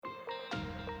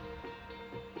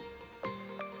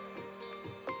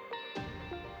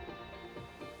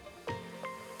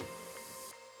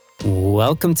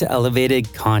Welcome to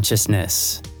Elevated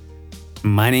Consciousness.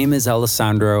 My name is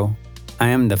Alessandro. I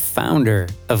am the founder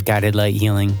of Guided Light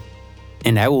Healing,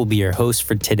 and I will be your host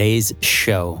for today's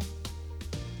show.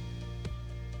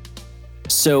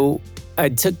 So, I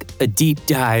took a deep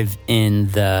dive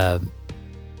in the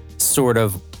sort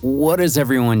of what does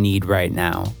everyone need right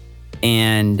now?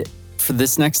 And for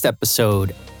this next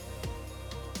episode,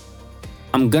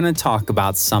 I'm going to talk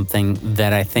about something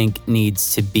that I think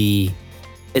needs to be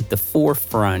at the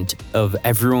forefront of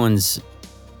everyone's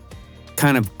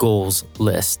kind of goals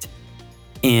list.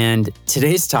 And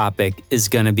today's topic is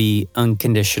going to be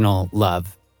unconditional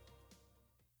love.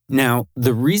 Now,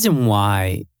 the reason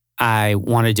why I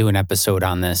want to do an episode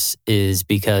on this is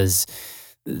because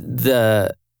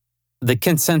the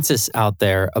consensus out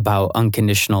there about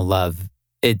unconditional love,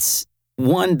 it's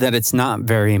one that it's not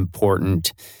very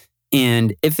important.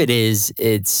 And if it is,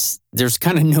 there's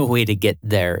kind of no way to get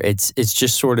there. It's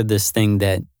just sort of this thing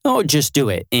that, just do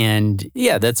it. And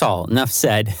yeah, that's all. Enough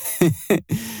said.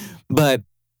 But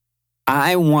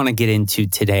I want to get into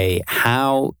today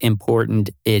how important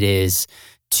it is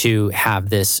to have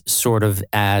this sort of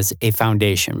as a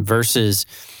foundation versus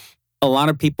a lot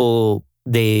of people,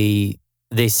 they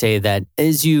say that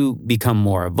as you become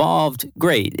more evolved,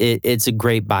 great, it's a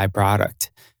great byproduct.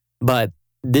 But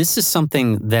this is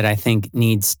something that I think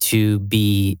needs to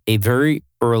be a very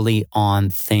early on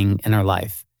thing in our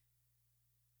life.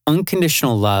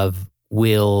 Unconditional love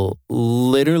will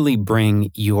literally bring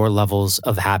your levels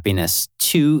of happiness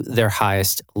to their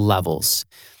highest levels.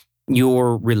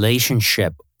 Your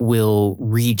relationship will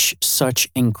reach such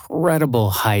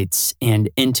incredible heights and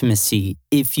intimacy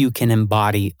if you can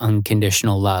embody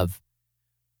unconditional love.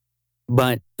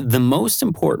 But the most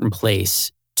important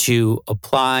place to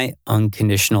apply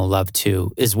unconditional love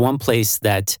to is one place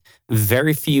that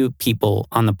very few people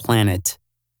on the planet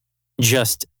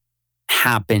just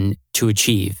happen to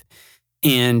achieve.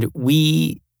 And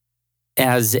we,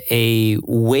 as a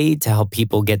way to help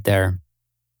people get there,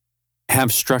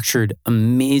 have structured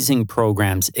amazing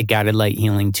programs at Guided Light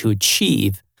Healing to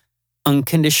achieve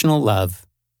unconditional love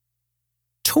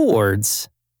towards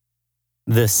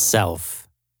the self.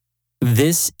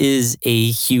 This is a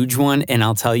huge one, and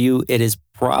I'll tell you, it is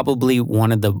probably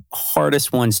one of the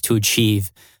hardest ones to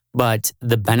achieve, but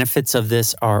the benefits of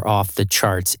this are off the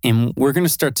charts, and we're going to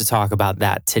start to talk about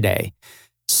that today.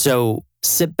 So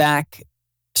sit back,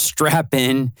 strap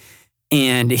in,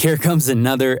 and here comes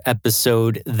another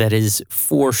episode that is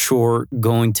for sure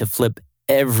going to flip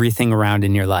everything around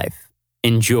in your life.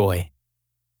 Enjoy.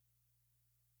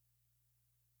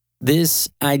 This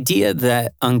idea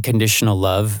that unconditional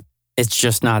love, it's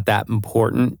just not that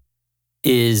important,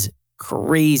 is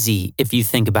crazy if you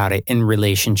think about it in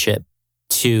relationship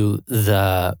to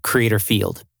the creator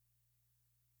field.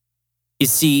 You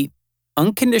see,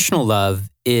 unconditional love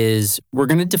is, we're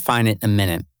going to define it in a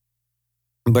minute,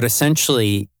 but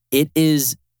essentially it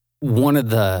is one of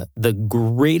the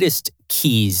greatest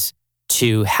keys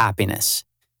to happiness.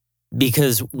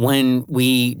 Because when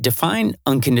we define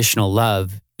unconditional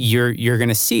love, you're going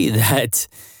to see that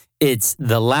it's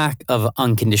the lack of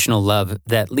unconditional love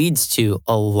that leads to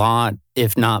a lot,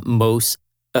 if not most,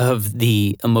 of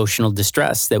the emotional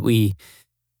distress that we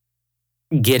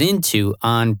get into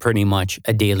on pretty much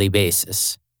a daily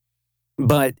basis.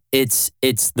 But it's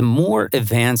the more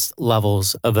advanced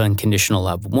levels of unconditional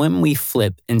love when we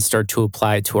flip and start to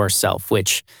apply it to ourselves,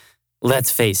 which,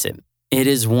 let's face it, it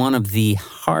is one of the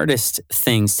hardest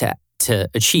things to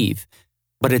achieve.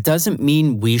 But it doesn't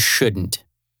mean we shouldn't.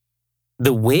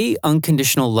 The way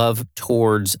unconditional love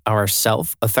towards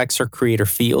ourself affects our creator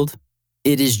field,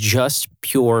 it is just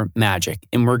pure magic.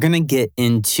 And we're going to get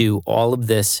into all of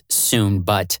this soon.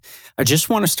 But I just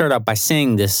want to start out by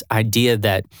saying this idea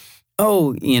that,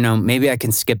 maybe I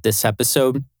can skip this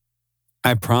episode.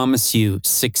 I promise you,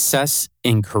 success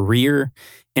in career,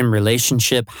 in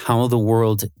relationship, how the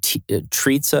world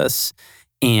treats us,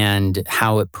 and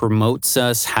how it promotes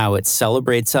us, how it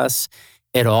celebrates us,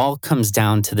 it all comes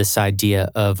down to this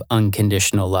idea of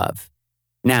unconditional love.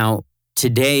 Now,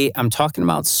 today I'm talking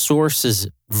about Source's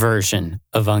version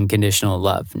of unconditional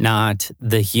love, not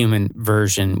the human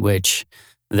version, which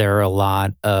there are a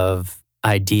lot of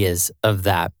ideas of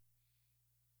that.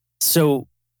 So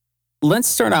let's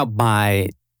start out by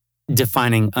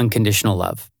defining unconditional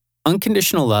love.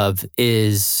 Unconditional love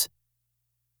is,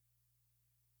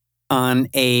 on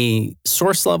a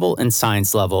source level and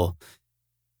science level,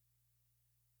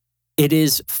 it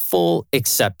is full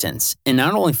acceptance. And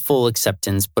not only full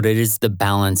acceptance, but it is the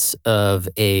balance of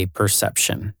a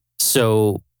perception.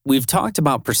 So we've talked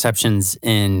about perceptions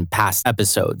in past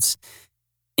episodes.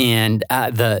 And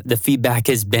the feedback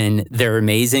has been they're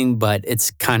amazing, but it's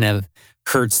kind of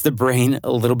hurts the brain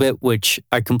a little bit, which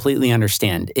I completely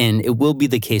understand. And it will be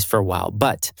the case for a while.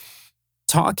 But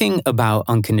talking about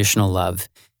unconditional love,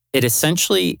 it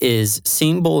essentially is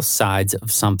seeing both sides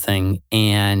of something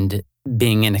and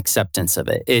being in acceptance of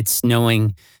it. It's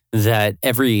knowing that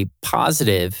every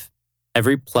positive,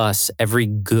 every plus, every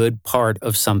good part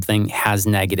of something has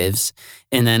negatives.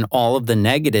 And then all of the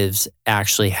negatives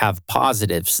actually have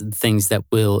positives, things that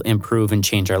will improve and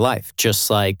change our life. Just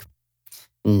like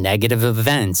negative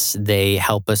events, they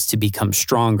help us to become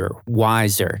stronger,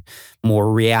 wiser,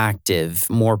 more reactive,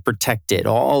 more protected,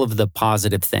 all of the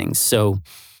positive things. So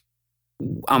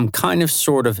I'm kind of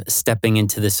sort of stepping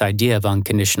into this idea of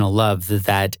unconditional love,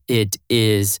 that it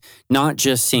is not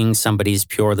just seeing somebody as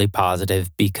purely positive,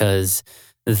 because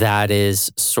that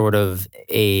is sort of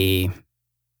it's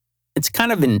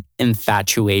kind of an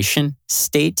infatuation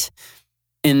state.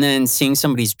 And then seeing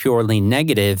somebody's purely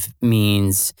negative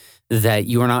means that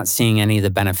you're not seeing any of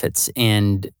the benefits.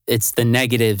 And it's the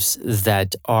negatives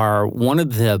that are one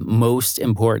of the most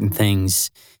important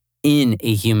things in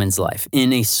a human's life,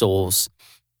 in a soul's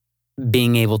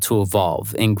being able to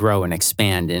evolve and grow and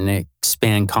expand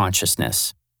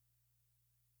consciousness.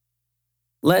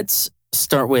 Let's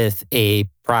start with a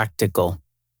practical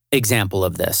example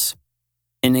of this,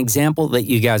 an example that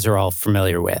you guys are all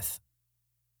familiar with.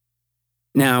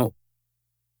 Now,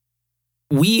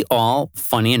 we all,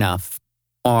 funny enough,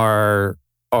 are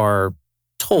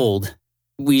told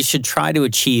we should try to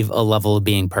achieve a level of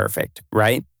being perfect,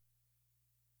 right?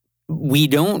 We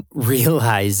don't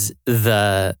realize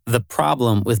the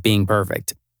problem with being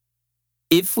perfect.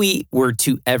 If we were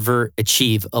to ever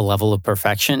achieve a level of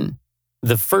perfection,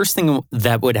 the first thing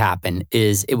that would happen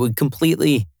is it would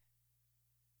completely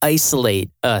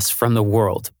isolate us from the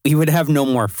world. We would have no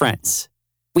more friends.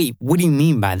 Wait, what do you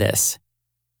mean by this?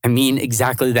 I mean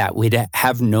exactly that. We'd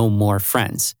have no more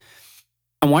friends.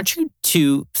 I want you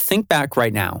to think back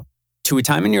right now to a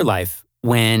time in your life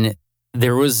when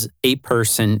there was a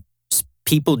person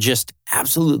people just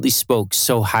absolutely spoke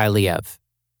so highly of.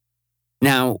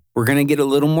 Now, we're going to get a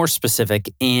little more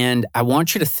specific, and I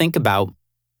want you to think about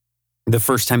the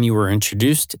first time you were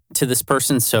introduced to this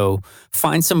person. So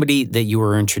find somebody that you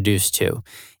were introduced to,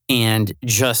 and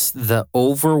just the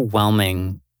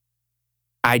overwhelming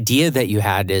idea that you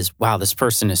had is, wow, this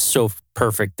person is so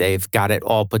perfect. They've got it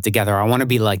all put together. I want to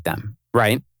be like them,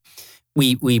 right?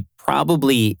 We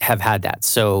probably have had that.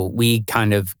 So we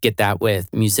kind of get that with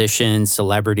musicians,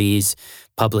 celebrities,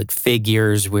 public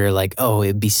figures. We're like, oh,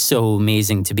 it'd be so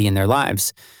amazing to be in their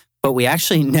lives. But we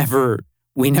actually never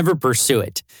pursue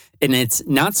it. And it's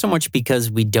not so much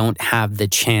because we don't have the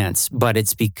chance, but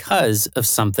it's because of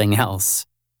something else.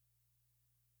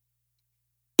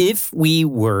 If we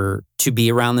were to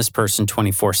be around this person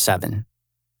 24/7,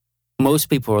 most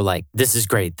people are like, this is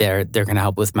great. They're going to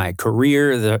help with my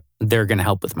career. They're going to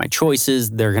help with my choices.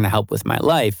 They're going to help with my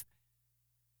life.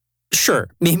 Sure,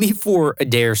 maybe for a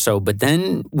day or so, but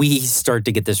then we start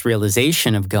to get this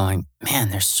realization of going, man,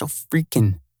 they're so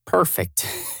freaking perfect.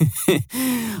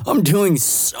 I'm doing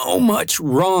so much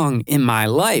wrong in my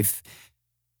life.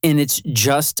 And it's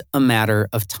just a matter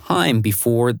of time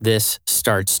before this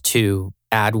starts to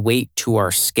add weight to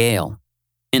our scale.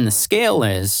 And the scale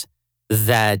is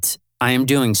that I am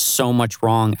doing so much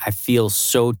wrong. I feel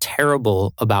so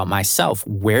terrible about myself.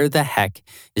 Where the heck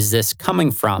is this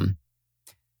coming from?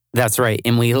 That's right.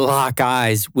 And we lock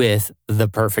eyes with the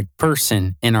perfect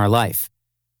person in our life.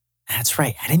 That's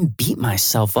right. I didn't beat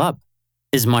myself up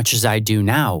as much as I do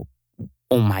now.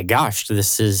 Oh my gosh,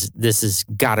 this is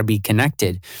got to be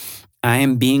connected. I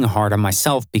am being hard on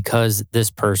myself because this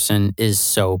person is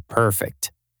so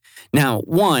perfect. Now,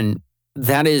 one,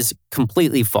 that is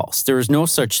completely false. There is no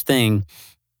such thing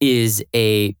as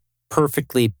a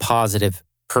perfectly positive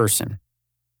person.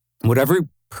 What every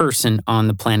person on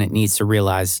the planet needs to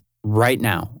realize right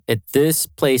now, at this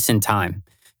place in time,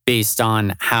 based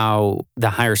on how the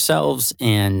higher selves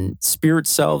and spirit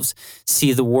selves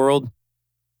see the world,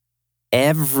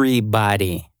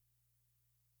 everybody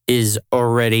is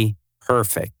already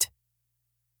perfect.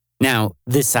 Now,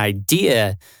 this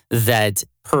idea that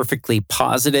perfectly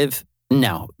positive,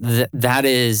 no, that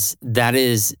is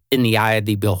in the eye of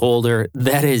the beholder.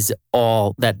 That is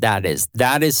all that is.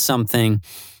 That is something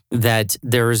that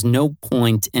there is no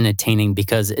point in attaining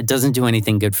because it doesn't do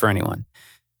anything good for anyone.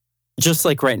 Just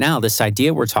like right now, this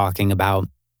idea we're talking about,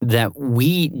 that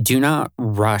we do not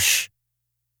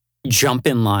jump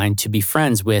in line to be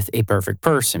friends with a perfect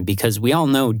person, because we all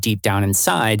know deep down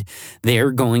inside,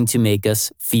 they're going to make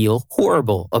us feel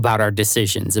horrible about our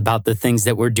decisions, about the things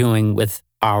that we're doing with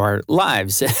our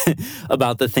lives,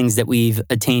 about the things that we've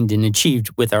attained and achieved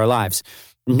with our lives.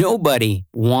 Nobody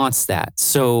wants that.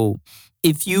 So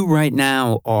if you right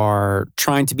now are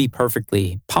trying to be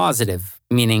perfectly positive,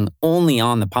 meaning only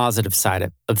on the positive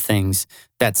side of things,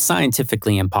 that's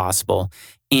scientifically impossible.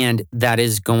 And that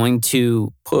is going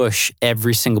to push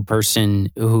every single person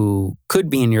who could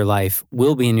be in your life,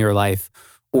 will be in your life,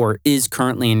 or is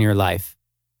currently in your life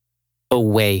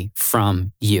away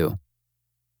from you.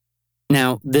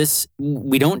 Now,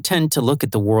 we don't tend to look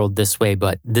at the world this way,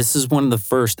 but this is one of the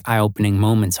first eye-opening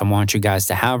moments I want you guys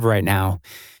to have right now,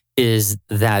 is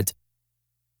that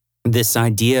this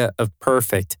idea of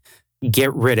perfect,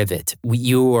 get rid of it.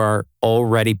 You are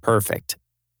already perfect.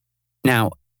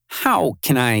 Now, how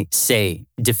can I say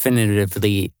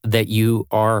definitively that you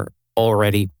are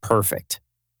already perfect?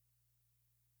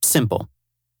 Simple.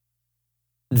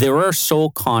 There are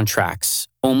soul contracts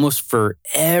almost for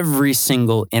every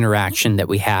single interaction that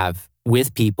we have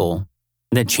with people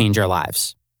that change our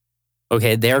lives.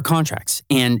 Okay, they are contracts.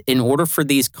 And in order for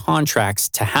these contracts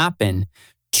to happen,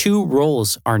 two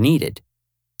roles are needed,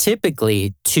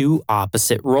 typically two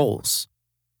opposite roles.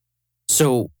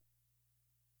 So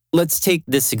let's take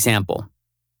this example.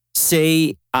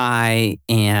 Say I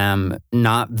am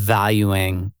not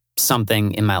valuing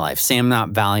something in my life. Say I'm not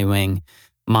valuing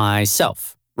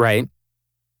myself, right?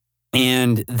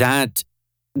 And that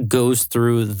goes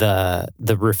through the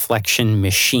reflection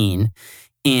machine.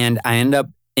 And I end up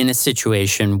in a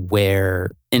situation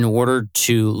where, in order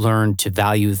to learn to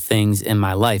value things in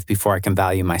my life before I can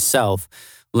value myself,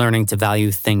 learning to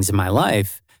value things in my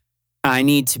life, I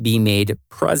need to be made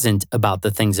present about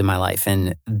the things in my life,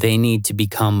 and they need to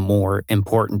become more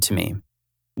important to me.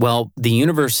 Well, the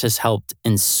universe has helped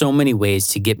in so many ways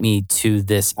to get me to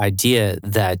this idea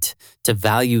that to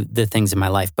value the things in my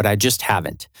life, but I just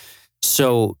haven't.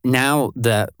 So now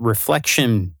the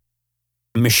reflection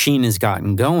machine has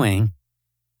gotten going.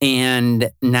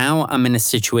 And now I'm in a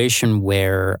situation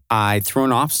where I throw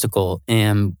an obstacle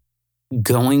and am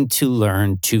going to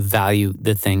learn to value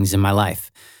the things in my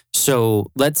life. So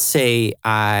let's say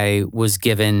I was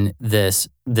given this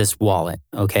wallet.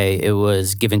 Okay. It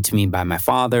was given to me by my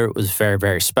father. It was very,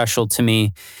 very special to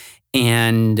me.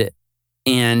 And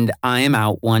I am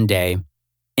out one day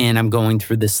and I'm going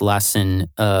through this lesson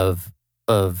of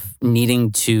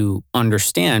needing to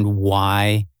understand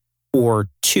why or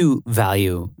to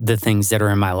value the things that are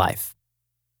in my life.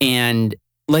 And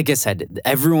like I said,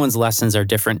 everyone's lessons are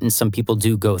different, and some people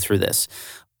do go through this.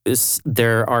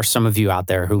 There are some of you out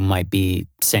there who might be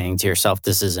saying to yourself,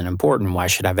 this isn't important. Why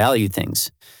should I value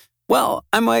things? Well,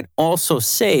 I might also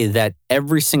say that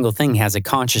every single thing has a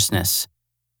consciousness,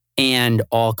 and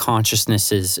all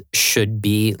consciousnesses should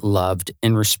be loved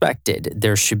and respected.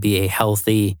 There should be a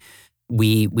healthy,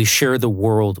 we share the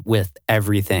world with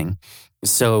everything.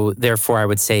 So therefore, I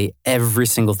would say every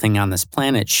single thing on this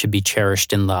planet should be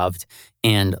cherished and loved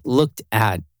and looked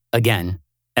at, again,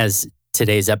 as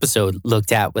today's episode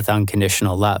looked at, with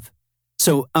unconditional love.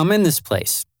 So I'm in this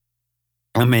place.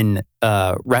 I'm in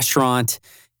a restaurant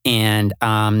and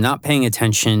I'm not paying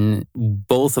attention.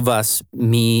 Both of us,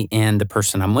 me and the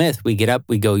person I'm with, we get up,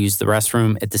 we go use the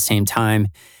restroom at the same time.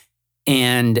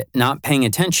 And not paying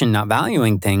attention, not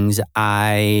valuing things,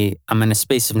 I'm in a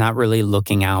space of not really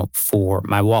looking out for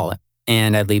my wallet,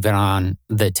 and I leave it on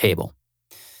the table.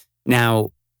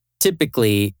 Now,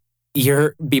 typically,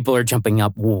 your people are jumping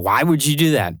up. Why would you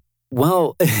do that?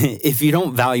 Well, if you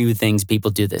don't value things, people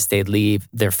do this. They leave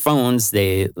their phones,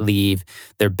 they leave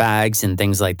their bags and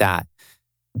things like that.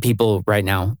 People right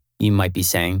now, you might be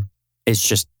saying, it's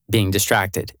just being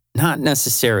distracted. Not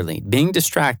necessarily. Being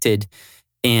distracted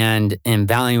and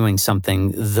valuing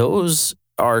something, those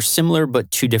are similar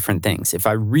but two different things. If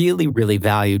I really, really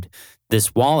valued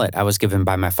this wallet I was given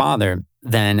by my father,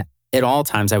 then at all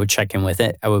times I would check in with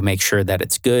it. I would make sure that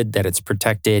it's good, that it's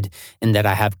protected, and that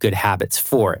I have good habits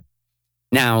for it.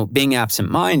 Now, being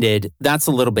absent-minded, that's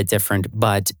a little bit different,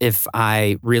 but if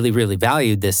I really, really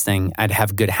valued this thing, I'd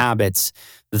have good habits.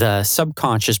 The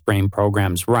subconscious brain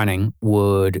programs running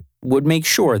would make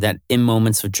sure that in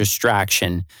moments of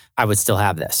distraction, I would still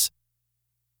have this.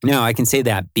 Now, I can say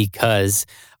that because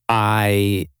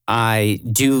I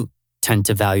do tend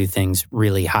to value things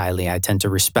really highly. I tend to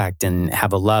respect and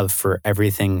have a love for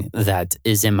everything that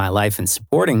is in my life and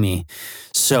supporting me.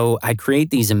 So I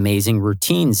create these amazing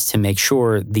routines to make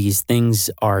sure these things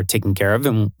are taken care of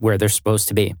and where they're supposed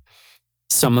to be.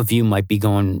 Some of you might be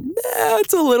going,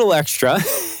 it's a little extra.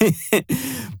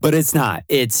 But it's not.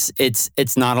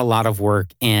 It's not a lot of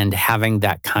work, and having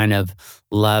that kind of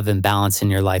love and balance in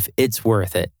your life, it's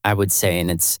worth it, I would say. And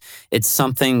it's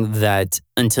something that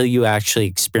until you actually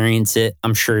experience it,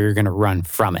 I'm sure you're going to run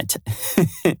from it.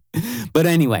 But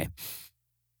anyway,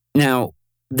 now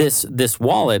this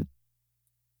wallet,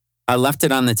 I left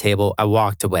it on the table. I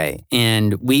walked away,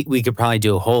 and we could probably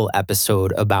do a whole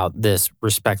episode about this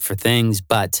respect for things,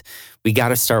 but we got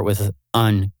to start with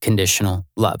unconditional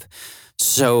love.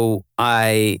 So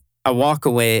I walk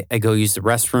away. I go use the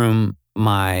restroom.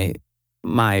 My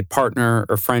partner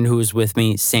or friend who was with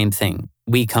me, same thing.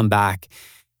 We come back,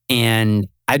 and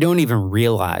I don't even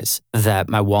realize that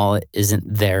my wallet isn't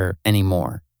there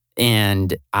anymore.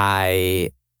 And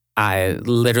I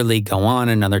literally go on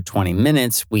another 20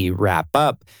 minutes. We wrap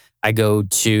up. I go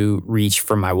to reach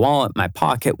for my wallet, my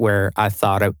pocket where I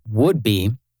thought it would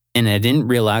be. And I didn't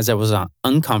realize I was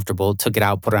uncomfortable, took it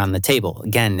out, put it on the table.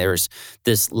 Again, there's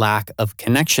this lack of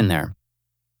connection there,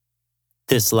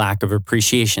 this lack of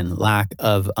appreciation, lack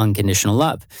of unconditional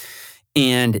love.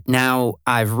 And now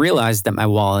I've realized that my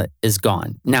wallet is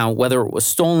gone. Now, whether it was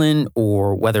stolen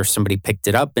or whether somebody picked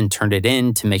it up and turned it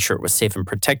in to make sure it was safe and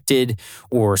protected,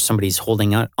 or somebody's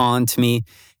holding it on to me,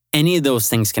 any of those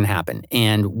things can happen.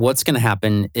 And what's going to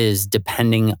happen is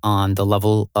depending on the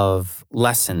level of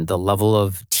lesson, the level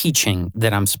of teaching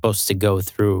that I'm supposed to go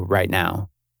through right now.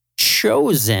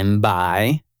 Chosen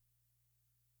by,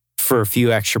 for a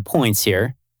few extra points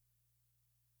here,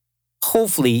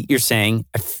 hopefully you're saying,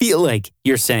 I feel like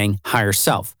you're saying higher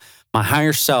self. My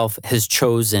higher self has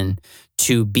chosen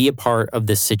to be a part of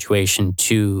this situation,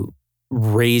 to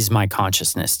raise my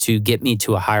consciousness, to get me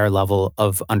to a higher level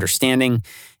of understanding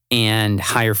and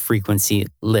higher frequency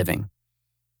living.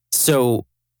 So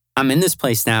I'm in this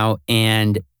place now,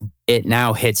 and it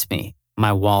now hits me.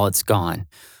 My wallet's gone.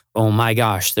 Oh my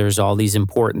gosh, there's all these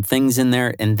important things in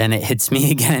there. And then it hits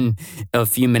me again a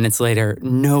few minutes later.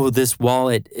 No, this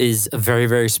wallet is a very,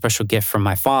 very special gift from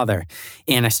my father.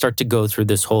 And I start to go through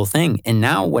this whole thing. And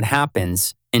now what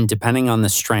happens, and depending on the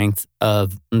strength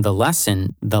of the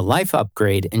lesson, the life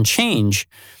upgrade and change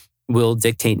will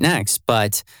dictate next.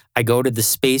 But I go to the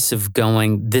space of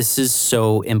going, this is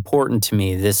so important to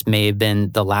me. This may have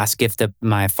been the last gift that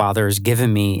my father has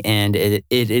given me, and it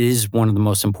is one of the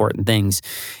most important things.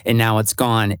 And now it's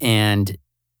gone. And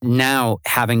now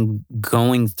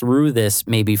going through this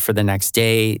maybe for the next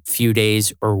day, few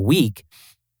days, or week,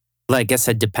 like I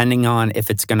said, depending on if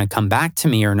it's going to come back to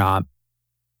me or not,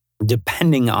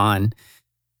 depending on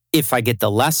if I get the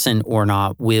lesson or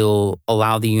not, will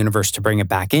allow the universe to bring it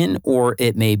back in, or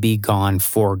it may be gone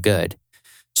for good.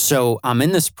 So I'm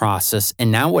in this process,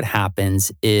 and now what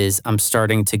happens is I'm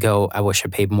starting to go, I wish I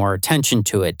paid more attention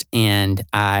to it. And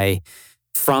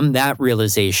from that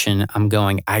realization, I'm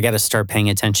going, I got to start paying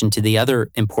attention to the other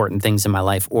important things in my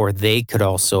life, or they could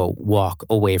also walk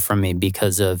away from me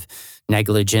because of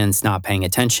negligence, not paying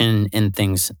attention, and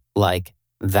things like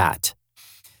that.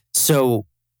 So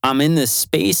I'm in this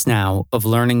space now of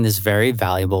learning this very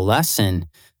valuable lesson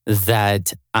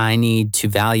that I need to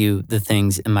value the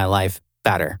things in my life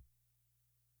better.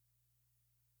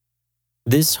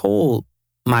 This whole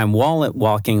my wallet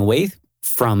walking away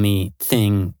from me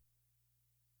thing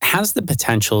has the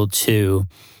potential to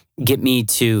get me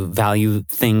to value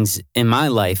things in my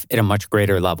life at a much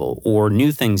greater level, or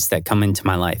new things that come into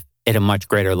my life at a much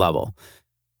greater level.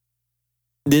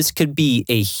 This could be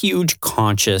a huge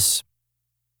conscious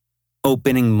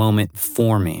opening moment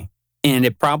for me. And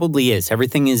it probably is.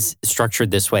 Everything is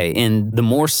structured this way. And the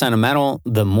more sentimental,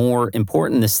 the more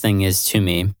important this thing is to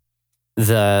me,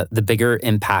 the bigger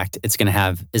impact it's going to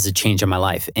have is a change in my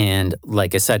life. And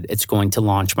like I said, it's going to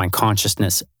launch my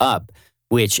consciousness up,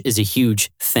 which is a huge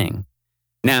thing.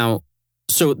 Now,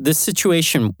 so this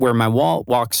situation where my wallet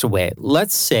walks away,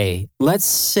 let's say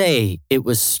it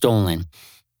was stolen.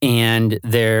 And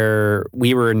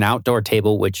we were an outdoor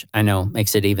table, which I know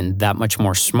makes it even that much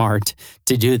more smart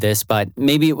to do this, but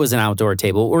maybe it was an outdoor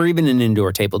table or even an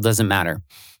indoor table, doesn't matter.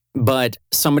 But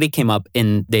somebody came up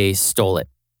and they stole it.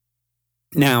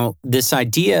 Now, this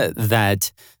idea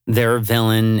that they're a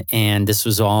villain and this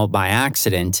was all by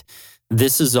accident,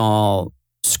 this is all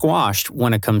squashed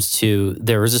when it comes to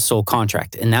there is a soul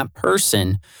contract. And that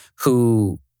person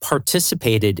who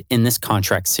participated in this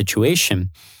contract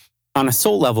situation, on a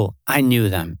soul level, I knew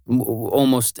them.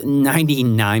 Almost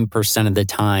 99% of the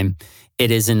time,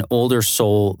 it is an older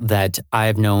soul that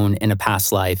I've known in a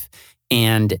past life,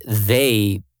 and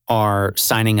they are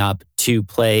signing up to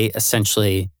play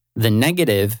essentially the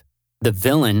negative, the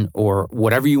villain, or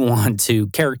whatever you want to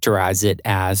characterize it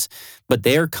as, but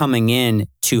they're coming in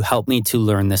to help me to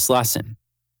learn this lesson.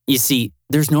 You see,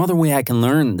 there's no other way I can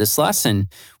learn this lesson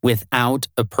without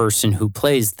a person who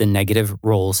plays the negative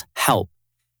role's help.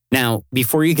 Now,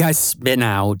 before you guys spin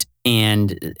out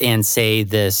and say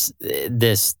this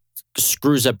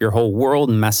screws up your whole world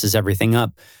and messes everything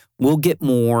up, we'll get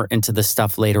more into the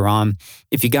stuff later on.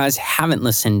 If you guys haven't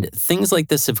listened, things like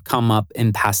this have come up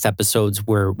in past episodes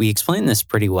where we explain this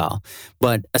pretty well.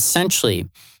 But essentially,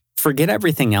 forget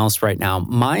everything else right now.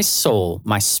 My soul,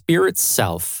 my spirit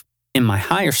self, and my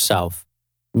higher self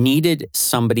needed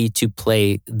somebody to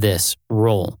play this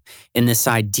role. And this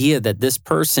idea that this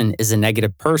person is a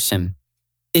negative person,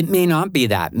 it may not be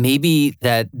that. Maybe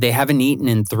that they haven't eaten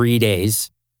in 3 days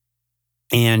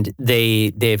and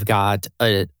they've got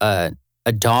a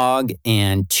dog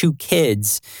and 2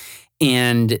 kids,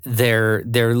 and they're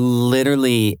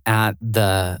literally at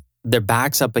their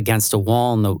backs up against a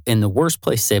wall in the worst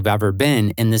place they've ever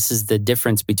been. And this is the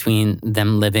difference between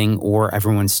them living or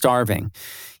everyone starving.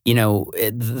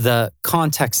 The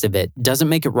context of it doesn't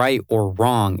make it right or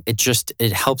wrong.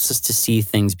 It helps us to see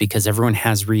things because everyone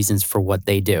has reasons for what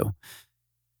they do.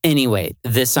 Anyway,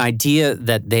 this idea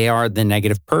that they are the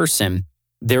negative person,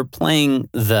 they're playing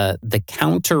the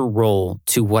counter role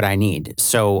to what I need.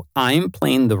 So I'm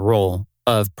playing the role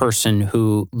of person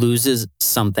who loses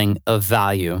something of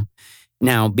value.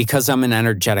 Now, because I'm an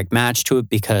energetic match to it,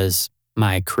 because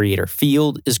my creator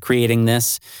field is creating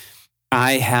this,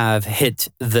 I have hit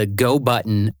the go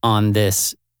button on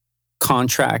this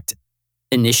contract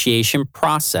initiation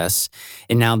process.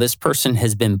 And now this person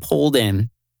has been pulled in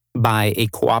by a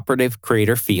cooperative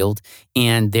creator field,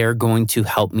 and they're going to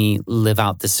help me live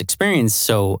out this experience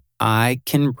so I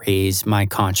can raise my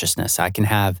consciousness. I can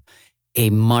have a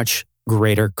much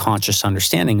greater conscious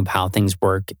understanding of how things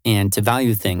work and to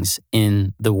value things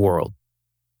in the world.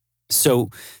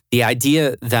 So the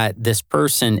idea that this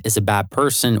person is a bad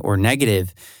person or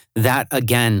negative, that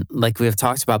again, like we have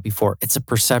talked about before, it's a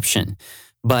perception.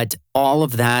 But all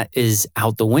of that is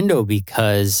out the window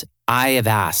because I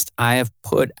have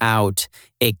put out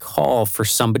a call for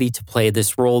somebody to play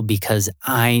this role because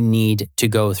I need to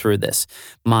go through this.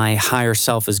 My higher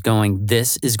self is going,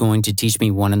 this is going to teach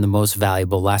me one of the most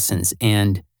valuable lessons.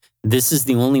 And this is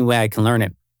the only way I can learn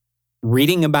it.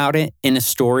 Reading about it in a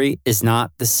story is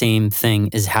not the same thing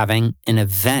as having an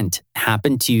event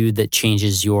happen to you that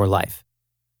changes your life.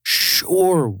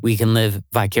 Sure, we can live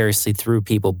vicariously through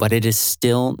people, but it is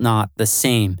still not the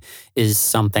same as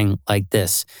something like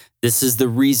this. This is the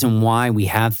reason why we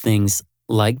have things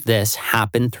like this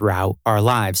happen throughout our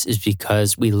lives, is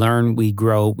because we learn, we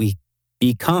grow, we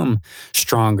become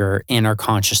stronger, and our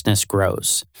consciousness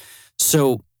grows.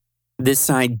 So this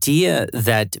idea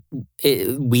that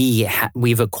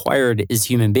we've acquired as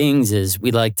human beings is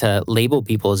we like to label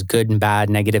people as good and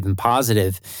bad, negative and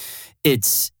positive.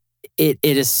 It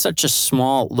is such a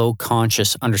small, low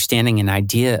conscious understanding and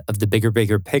idea of the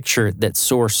bigger picture that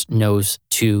Source knows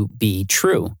to be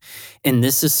true. And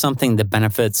this is something that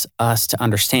benefits us to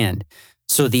understand.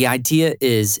 So the idea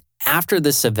is after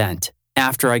this event,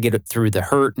 after I get through the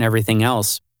hurt and everything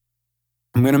else,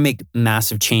 I'm going to make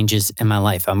massive changes in my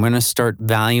life. I'm going to start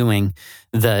valuing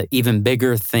the even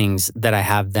bigger things that I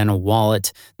have than a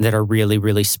wallet that are really,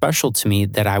 really special to me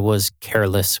that I was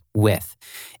careless with.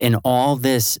 And all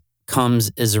this comes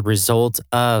as a result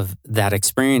of that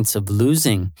experience of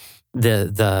losing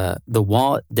the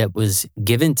wallet that was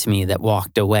given to me that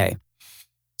walked away.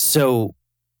 So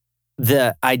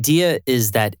the idea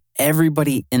is that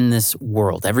everybody in this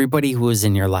world, everybody who is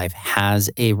in your life has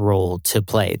a role to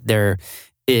play. There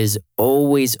is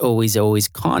always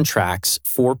contracts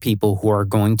for people who are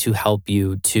going to help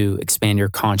you to expand your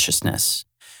consciousness,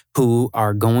 who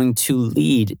are going to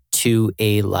lead to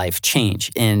a life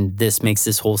change. And this makes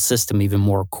this whole system even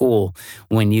more cool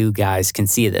when you guys can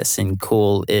see this. And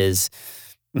cool is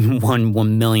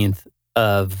 1/1,000,000th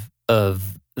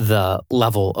of the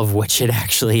level of which it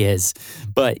actually is.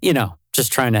 But,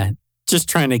 just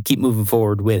trying to keep moving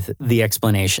forward with the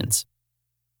explanations.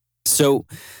 So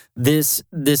this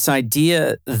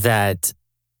idea that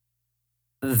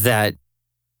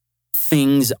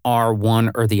things are one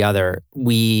or the other,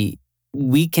 we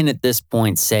can at this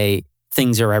point say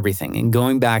things are everything. And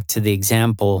going back to the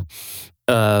example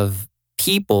of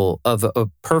people, of a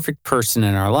perfect person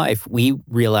in our life, we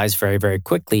realize very, very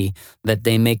quickly that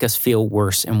they make us feel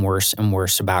worse and worse and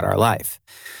worse about our life.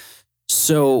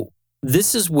 So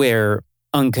this is where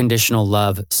unconditional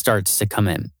love starts to come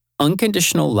in.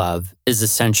 Unconditional love is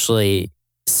essentially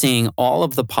seeing all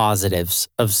of the positives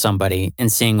of somebody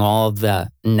and seeing all of the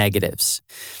negatives.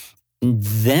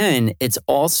 Then it's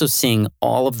also seeing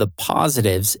all of the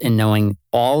positives and knowing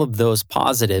all of those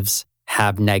positives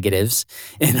have negatives,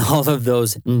 and all of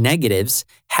those negatives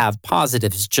have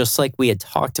positives, just like we had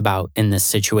talked about in this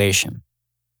situation.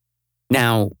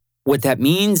 Now, what that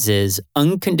means is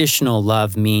unconditional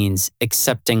love means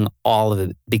accepting all of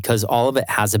it because all of it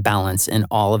has a balance and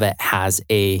all of it has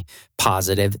a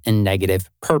positive and negative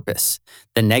purpose.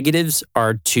 The negatives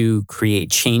are to create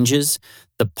changes.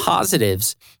 The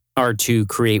positives are to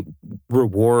create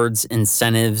rewards,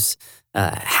 incentives,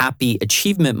 happy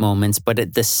achievement moments, but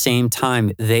at the same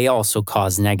time, they also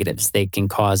cause negatives. They can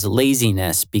cause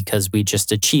laziness because we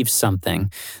just achieved something.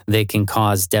 They can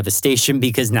cause devastation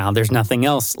because now there's nothing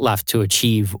else left to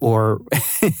achieve, or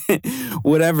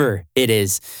whatever it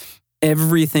is.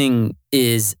 Everything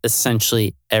is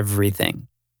essentially everything.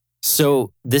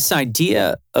 So this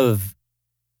idea of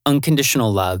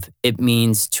unconditional love, it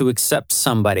means to accept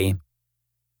somebody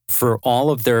for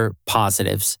all of their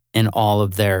positives and all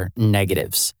of their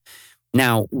negatives.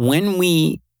 Now, when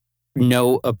we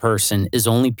know a person is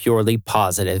only purely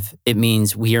positive, it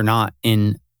means we are not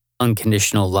in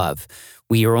unconditional love.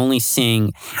 We are only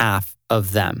seeing half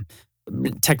of them,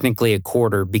 technically a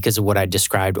quarter, because of what I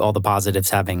described, all the positives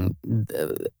having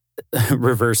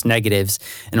reverse negatives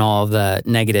and all the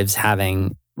negatives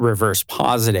having reverse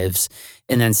positives,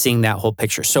 and then seeing that whole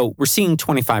picture. So we're seeing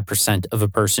 25% of a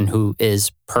person who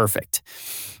is perfect.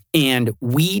 And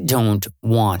we don't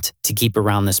want to keep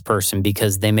around this person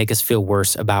because they make us feel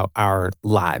worse about our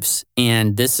lives.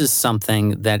 And this is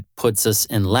something that puts us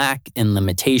in lack, in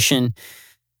limitation.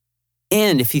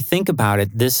 And if you think about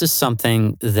it, this is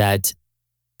something that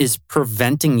is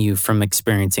preventing you from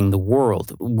experiencing the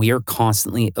world. We are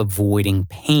constantly avoiding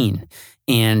pain.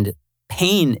 And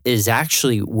pain is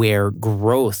actually where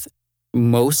growth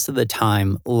most of the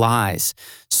time lies.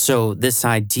 So this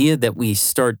idea that we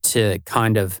start to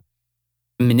kind of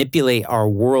manipulate our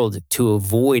world to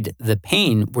avoid the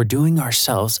pain, we're doing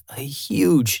ourselves a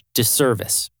huge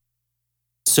disservice.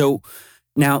 So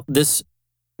now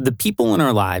the people in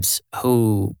our lives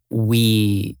who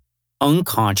we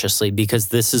unconsciously, because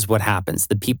this is what happens,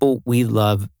 the people we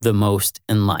love the most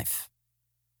in life,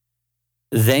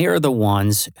 they are the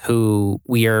ones who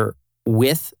we are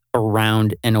with,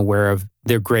 around, and aware of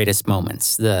their greatest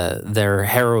moments, their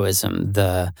heroism,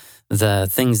 the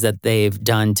things that they've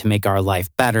done to make our life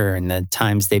better, and the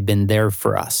times they've been there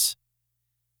for us.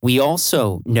 We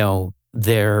also know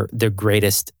their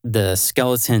greatest, the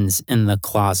skeletons in the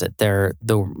closet, their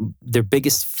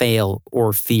biggest fail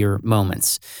or fear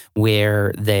moments,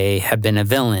 where they have been a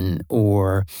villain,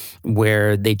 or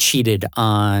where they cheated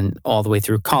on all the way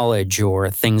through college, or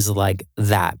things like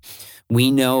that.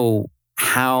 We know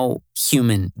how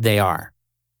human they are.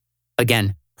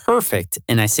 Again, perfect.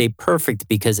 And I say perfect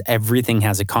because everything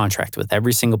has a contract with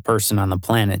every single person on the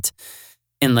planet.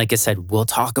 And like I said, we'll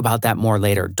talk about that more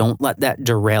later. Don't let that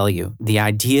derail you. The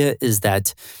idea is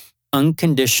that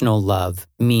unconditional love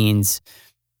means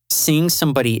seeing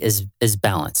somebody as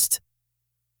balanced.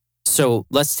 So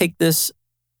let's take this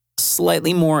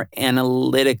slightly more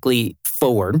analytically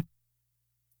forward,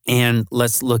 and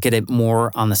let's look at it more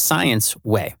on the science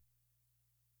way.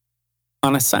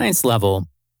 On a science level,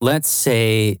 let's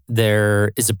say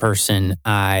there is a person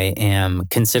I am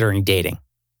considering dating.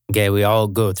 Okay, we all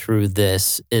go through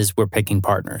this as we're picking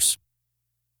partners.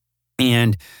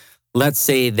 And let's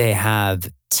say they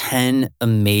have 10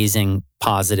 amazing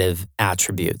positive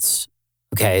attributes.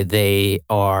 Okay, they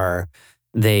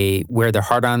wear their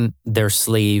heart on their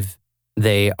sleeve.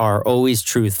 They are always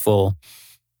truthful,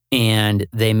 and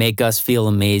they make us feel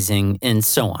amazing, and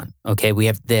so on. Okay,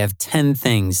 they have 10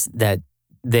 things that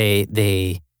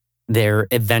they're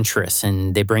adventurous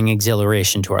and they bring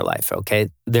exhilaration to our life, okay?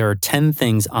 There are 10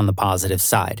 things on the positive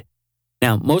side.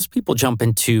 Now, most people jump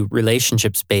into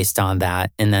relationships based on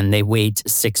that, and then they wait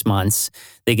 6 months.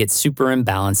 They get super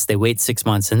imbalanced. They wait 6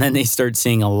 months, and then they start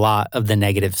seeing a lot of the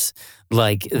negatives,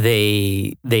 like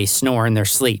they snore in their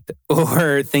sleep,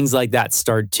 or things like that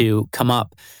start to come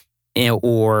up,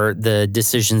 or the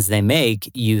decisions they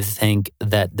make, you think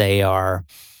that they are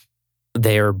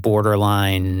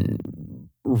borderline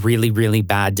really, really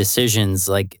bad decisions,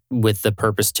 like with the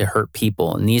purpose to hurt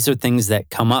people. And these are things that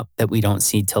come up that we don't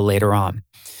see till later on.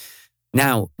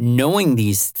 Now, knowing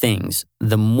these things,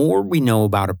 the more we know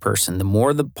about a person, the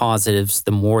more the positives,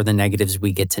 the more the negatives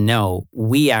we get to know,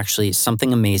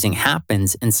 something amazing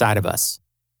happens inside of us.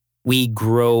 We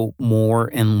grow more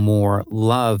and more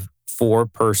love for a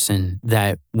person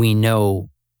that we know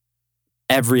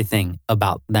everything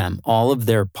about them, all of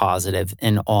their positive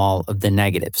and all of the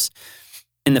negatives.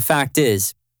 And the fact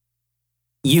is,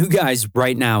 you guys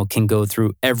right now can go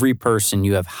through every person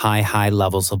you have high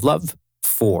levels of love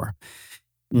for.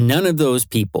 None of those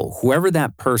people, whoever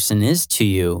that person is to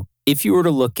you, if you were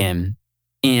to look in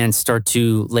and start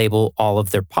to label all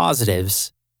of their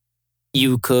positives,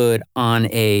 you could draw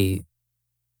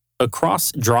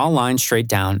a line straight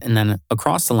down and then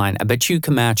across the line. I bet you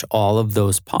can match all of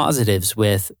those positives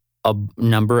with a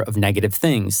number of negative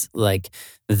things, like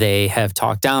they have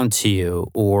talked down to you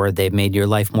or they've made your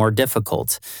life more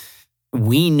difficult.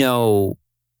 We know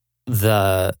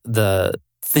the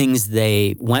things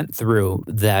they went through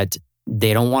that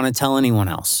they don't want to tell anyone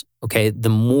else. Okay. The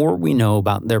more we know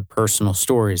about their personal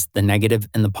stories, the negative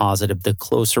and the positive, the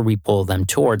closer we pull them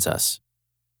towards us.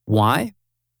 Why?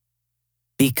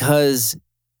 Because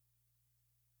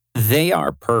they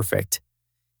are perfect.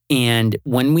 And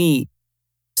when we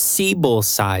see both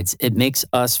sides, it makes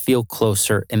us feel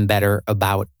closer and better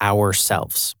about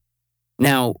ourselves.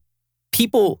 Now,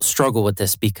 people struggle with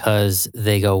this because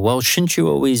they go, well, shouldn't you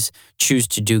always choose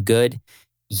to do good?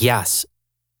 Yes.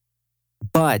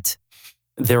 But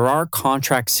there are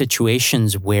contract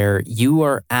situations where you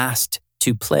are asked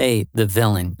to play the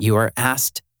villain. You are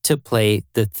asked to play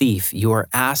the thief. You are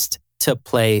asked to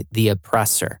play the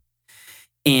oppressor.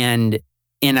 And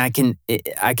I can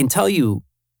tell you,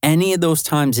 any of those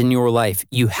times in your life,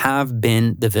 you have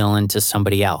been the villain to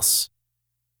somebody else.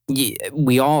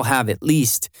 We all have at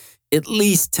least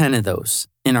 10 of those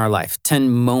in our life, 10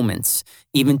 moments,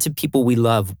 even to people we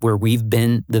love, where we've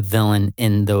been the villain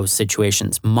in those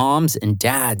situations. Moms and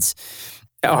dads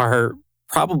are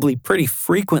probably pretty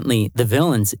frequently the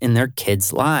villains in their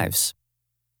kids' lives.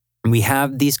 We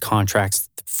have these contracts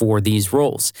for these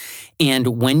roles.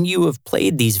 And when you have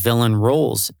played these villain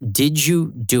roles, did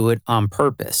you do it on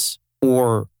purpose?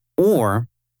 Or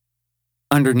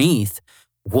underneath,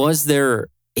 was there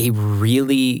a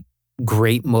really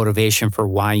great motivation for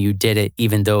why you did it,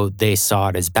 even though they saw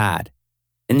it as bad?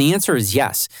 And the answer is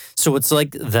yes. So it's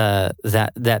like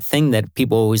that thing that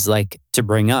people always like to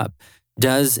bring up.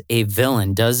 Does a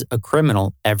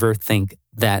criminal ever think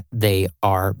that they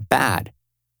are bad?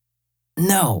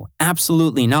 No,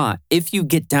 absolutely not. If you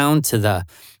get down to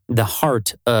the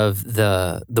heart of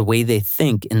the way they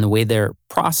think and the way they're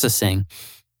processing,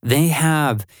 they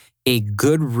have a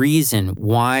good reason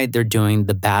why they're doing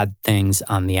the bad things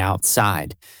on the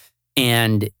outside.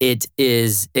 And it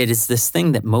is this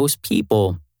thing that most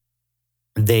people,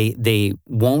 they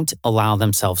won't allow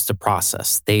themselves to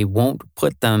process. They won't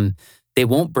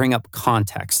bring up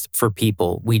context for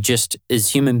people. We just, as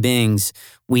human beings,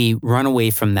 we run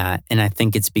away from that. And I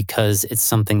think it's because it's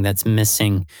something that's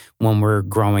missing when we're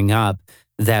growing up,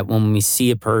 that when we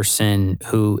see a person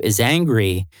who is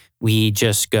angry, we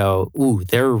just go, ooh,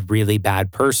 they're a really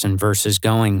bad person, versus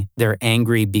going, they're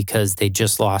angry because they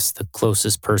just lost the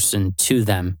closest person to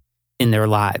them in their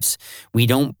lives. We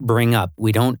don't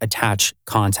attach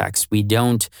context. We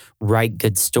don't write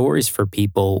good stories for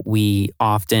people. We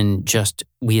often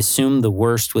we assume the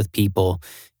worst with people,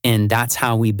 and that's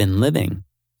how we've been living.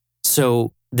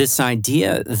 So this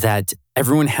idea that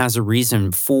everyone has a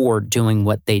reason for doing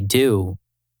what they do,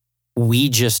 we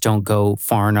just don't go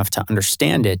far enough to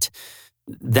understand it.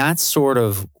 That's sort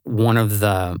of one of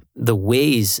the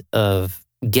ways of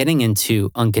getting into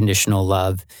unconditional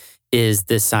love, is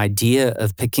this idea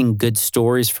of picking good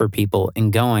stories for people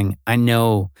and going, I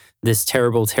know this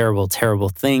terrible, terrible, terrible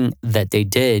thing that they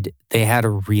did, they had a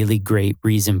really great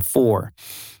reason for.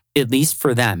 At least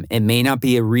for them. It may not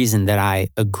be a reason that I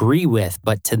agree with,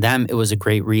 but to them, it was a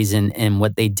great reason. And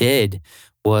what they did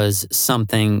was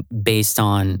something based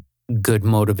on good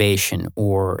motivation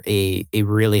or a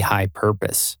really high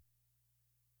purpose.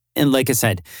 And like I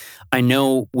said, I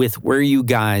know with where you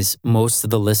guys, most of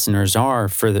the listeners are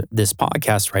for this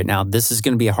podcast right now, this is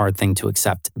going to be a hard thing to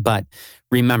accept. But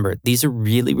remember, these are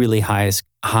really, really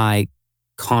high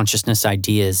consciousness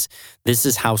ideas. This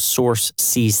is how Source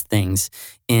sees things.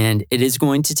 And it is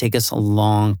going to take us a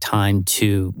long time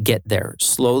to get there,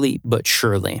 slowly but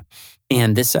surely.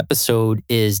 And this episode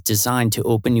is designed to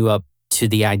open you up to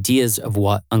the ideas of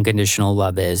what unconditional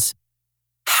love is,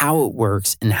 how it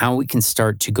works, and how we can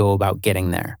start to go about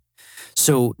getting there.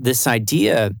 So this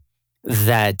idea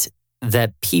that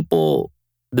the people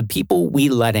we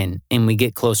let in and we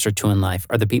get closer to in life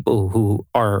are the people who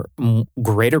are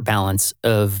greater balance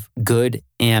of good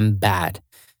and bad.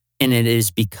 And it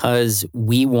is because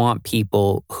we want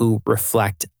people who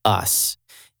reflect us.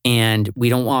 And we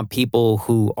don't want people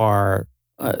who are,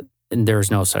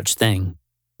 there's no such thing,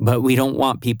 but we don't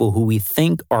want people who we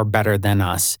think are better than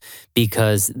us,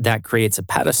 because that creates a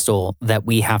pedestal that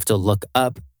we have to look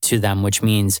up to them, which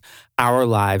means our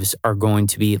lives are going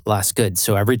to be less good.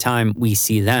 So every time we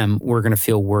see them, we're going to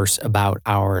feel worse about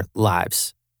our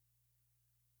lives.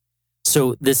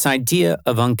 So this idea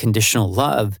of unconditional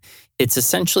love, it's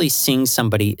essentially seeing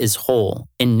somebody as whole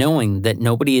and knowing that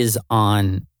nobody is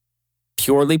on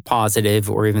purely positive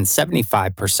or even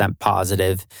 75%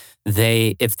 positive.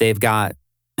 If they've got,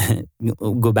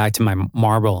 go back to my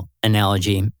marble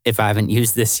analogy, if I haven't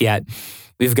used this yet,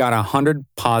 we've got 100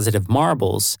 positive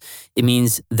marbles. It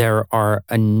means there are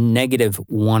a negative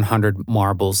 100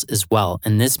 marbles as well.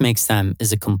 And this makes them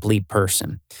as a complete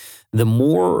person.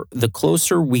 The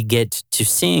closer we get to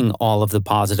seeing all of the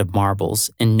positive marbles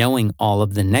and knowing all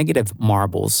of the negative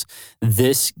marbles,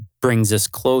 this brings us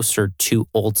closer to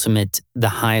the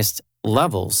highest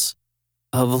levels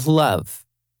of love.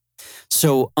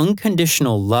 So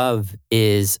unconditional love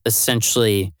is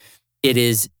essentially, it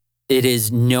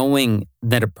is knowing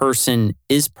that a person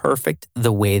is perfect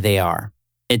the way they are.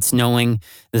 It's knowing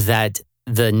that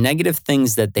the negative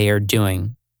things that they are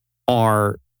doing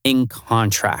are in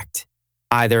contract,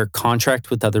 either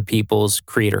contract with other people's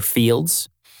creator fields,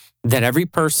 that every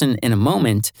person in a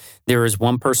moment, there is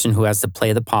one person who has to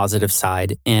play the positive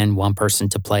side and one person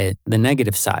to play the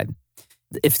negative side.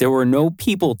 If there were no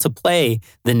people to play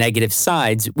the negative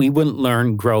sides, we wouldn't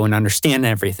learn, grow, and understand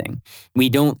everything. We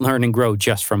don't learn and grow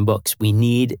just from books. We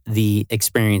need the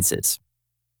experiences.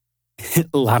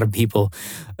 A lot of people,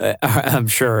 I'm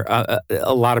sure,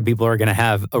 a lot of people are going to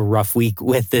have a rough week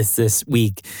with this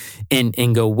week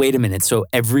and go, wait a minute. So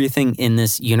everything in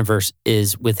this universe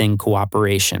is within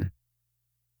cooperation.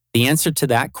 The answer to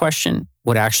that question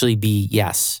would actually be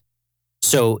yes.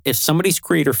 So if somebody's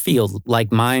creator field,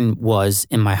 like mine was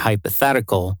in my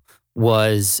hypothetical,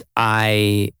 was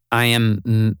I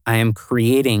am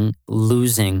creating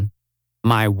losing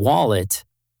my wallet,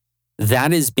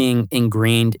 that is being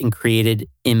ingrained and created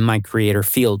in my creator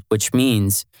field, which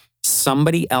means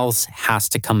somebody else has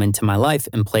to come into my life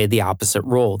and play the opposite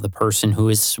role, the person who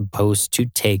is supposed to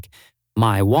take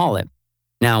my wallet.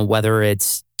 Now, whether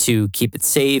it's to keep it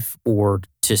safe or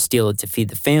to steal it to feed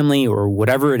the family or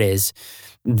whatever it is,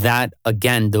 that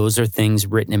again, those are things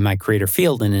written in my creator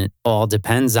field, and it all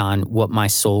depends on what my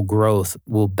soul growth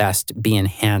will best be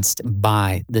enhanced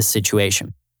by this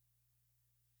situation.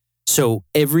 So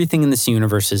everything in this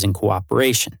universe is in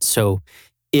cooperation. So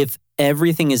if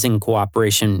everything is in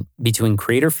cooperation between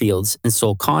creator fields and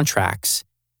soul contracts,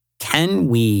 can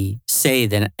we say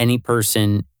that any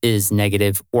person is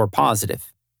negative or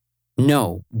positive?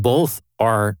 No, both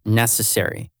are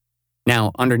necessary.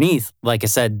 Now, underneath, like I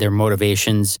said, their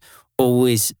motivations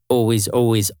always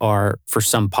are for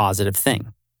some positive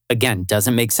thing. Again,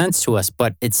 doesn't make sense to us,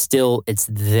 but it's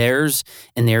theirs,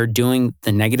 and they're doing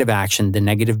the negative action, the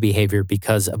negative behavior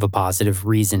because of a positive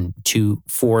reason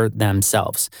for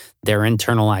themselves, their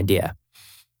internal idea.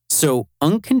 So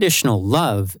unconditional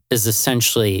love is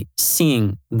essentially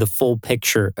seeing the full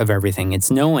picture of everything.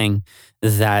 It's knowing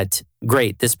that,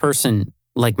 great, this person,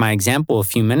 like my example a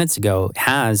few minutes ago,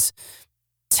 has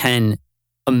 10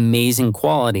 amazing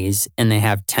qualities and they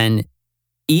have 10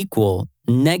 equal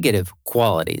negative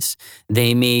qualities.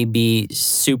 They may be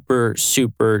super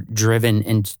driven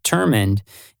and determined.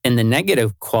 And the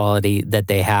negative quality that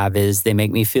they have is they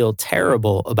make me feel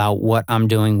terrible about what I'm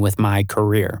doing with my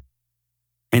career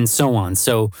and so on.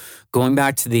 So going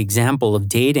back to the example of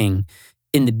dating,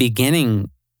 in the beginning,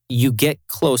 you get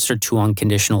closer to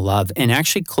unconditional love and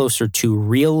actually closer to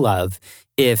real love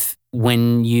if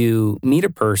when you meet a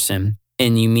person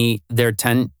and you meet their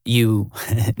 10, you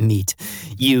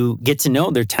get to know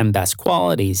their 10 best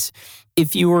qualities.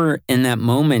 If you were in that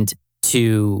moment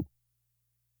to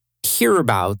hear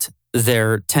about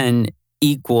their 10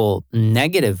 equal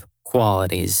negative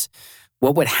qualities,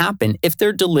 what would happen if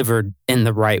they're delivered in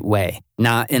the right way,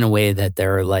 not in a way that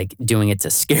they're like doing it to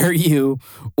scare you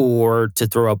or to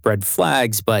throw up red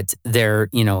flags, but they're,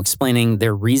 explaining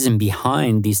their reason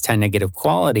behind these 10 negative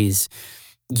qualities,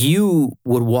 you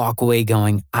would walk away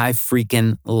going, I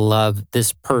freaking love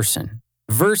this person.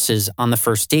 Versus on the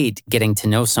first date, getting to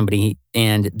know somebody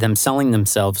and them selling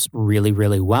themselves really,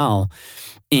 really well,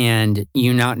 and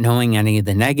you not knowing any of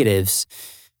the negatives,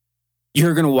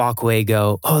 you're going to walk away,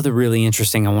 go, oh, they're really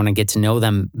interesting. I want to get to know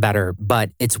them better.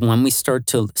 But it's when we start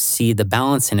to see the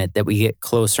balance in it that we get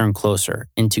closer and closer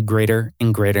into greater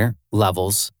and greater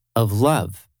levels of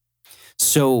love.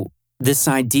 So this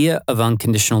idea of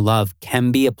unconditional love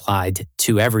can be applied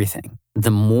to everything.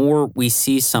 The more we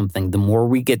see something, the more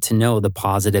we get to know the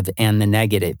positive and the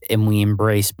negative, and we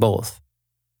embrace both.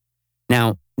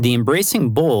 Now, the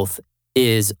embracing both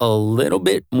is a little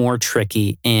bit more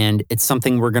tricky, and it's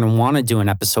something we're going to want to do an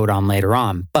episode on later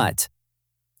on. But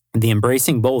the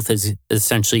embracing both is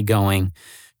essentially going,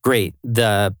 great,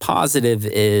 the positive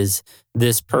is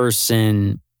this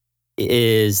person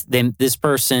is this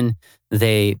person,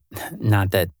 they,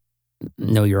 not that,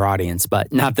 know your audience,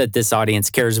 but not that this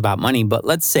audience cares about money, but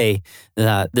let's say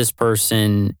that this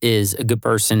person is a good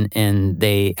person and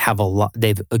they have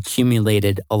they've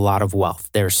accumulated a lot of wealth.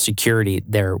 There's security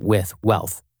there with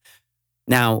wealth.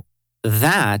 Now,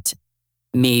 that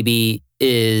maybe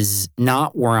is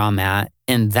not where I'm at.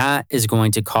 And that is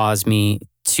going to cause me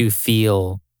to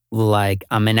feel like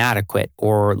I'm inadequate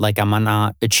or like I'm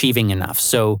not achieving enough.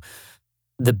 So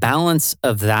the balance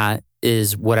of that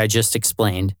is what I just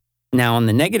explained. Now, on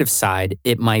the negative side,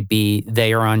 it might be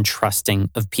they are untrusting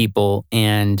of people.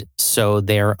 And so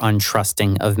they're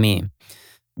untrusting of me.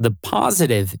 The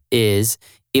positive is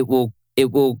it will,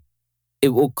 it will it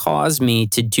will cause me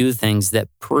to do things that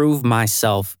prove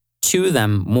myself to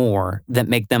them more, that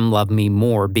make them love me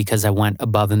more because I went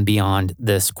above and beyond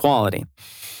this quality.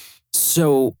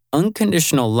 So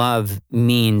unconditional love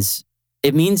means,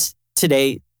 it means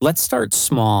today, let's start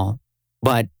small,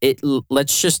 but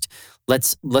let's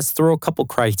throw a couple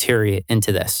criteria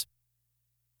into this.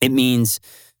 It means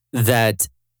that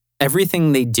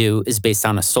everything they do is based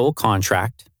on a soul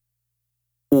contract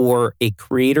or a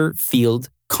creator field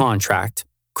contract,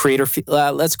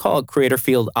 let's call it creator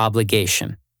field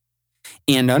obligation.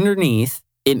 And underneath,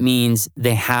 it means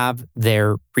they have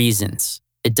their reasons.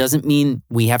 It doesn't mean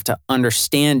we have to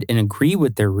understand and agree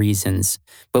with their reasons,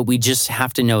 but we just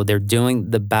have to know they're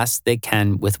doing the best they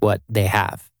can with what they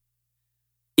have.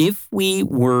 If we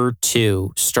were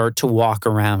to start to walk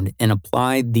around and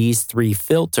apply these 3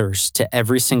 filters to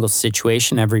every single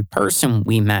situation, every person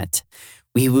we met,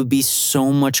 we would be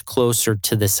so much closer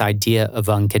to this idea of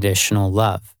unconditional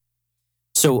love.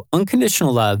 So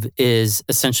unconditional love is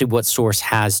essentially what Source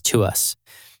has to us.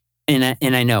 And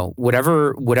I know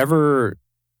wherever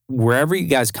you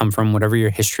guys come from, whatever your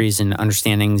histories and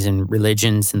understandings and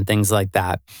religions and things like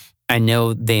that, I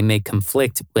know they may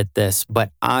conflict with this,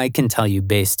 but I can tell you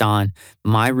based on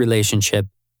my relationship,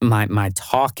 my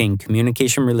talking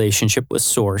communication relationship with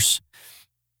Source,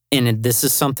 and this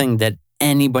is something that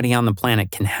anybody on the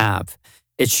planet can have.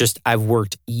 It's just I've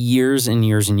worked years and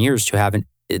years and years to have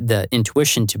the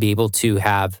intuition to be able to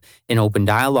have an open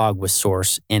dialogue with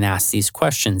Source and ask these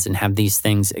questions and have these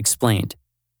things explained.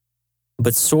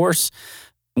 But Source,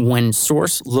 when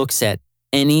Source looks at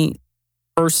any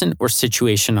person or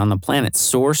situation on the planet,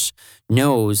 Source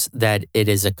knows that it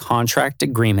is a contract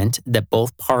agreement that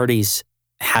both parties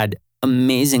had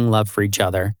amazing love for each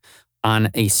other on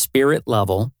a spirit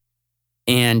level,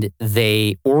 and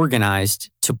they organized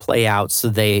to play out so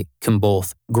they can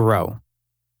both grow.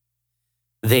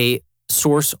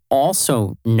 Source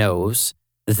also knows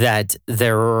that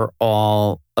there are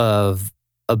all of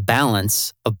a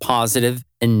balance of positive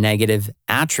and negative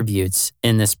attributes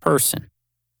in this person,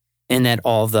 and that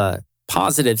all the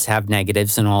positives have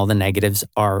negatives and all the negatives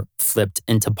are flipped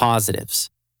into positives.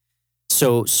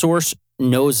 So Source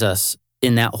knows us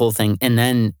in that whole thing. And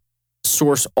then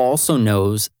Source also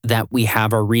knows that we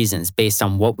have our reasons based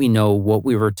on what we know, what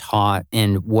we were taught,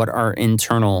 and what our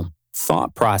internal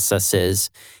thought process is.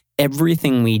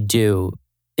 Everything we do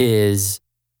is,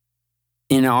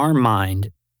 in our mind,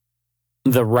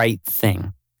 the right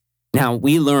thing. Now,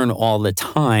 we learn all the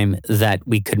time that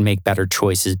we could make better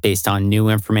choices based on new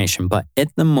information, but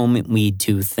at the moment we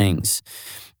do things,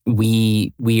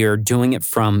 we are doing it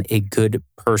from a good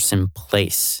person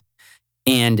place.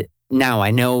 And now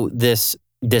I know this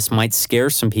might scare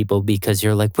some people because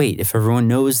you're like, wait, if everyone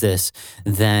knows this,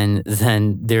 then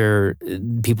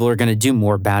people are going to do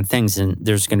more bad things and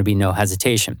there's going to be no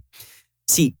hesitation.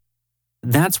 See,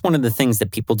 that's one of the things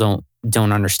that people don't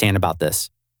understand about this.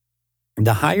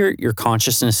 The higher your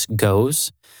consciousness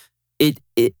goes, it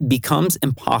becomes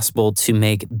impossible to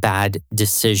make bad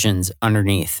decisions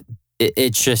underneath.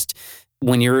 It's just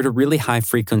when you're at a really high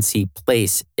frequency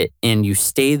place and you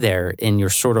stay there and you're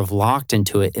sort of locked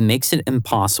into it, it makes it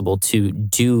impossible to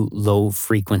do low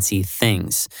frequency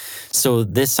things. So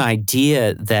this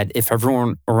idea that if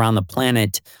everyone around the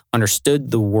planet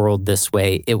understood the world this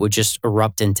way, it would just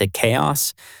erupt into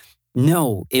chaos.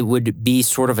 No, it would be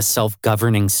sort of a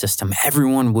self-governing system.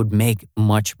 Everyone would make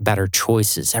much better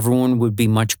choices. Everyone would be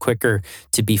much quicker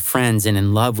to be friends and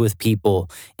in love with people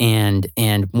and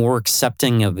more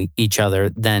accepting of each other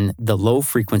than the low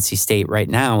frequency state right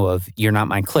now of you're not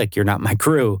my clique, you're not my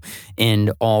crew,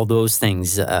 and all those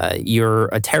things. You're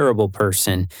a terrible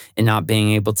person and not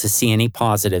being able to see any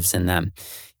positives in them.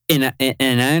 And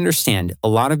I understand a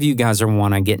lot of you guys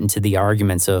want to get into the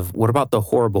arguments of what about the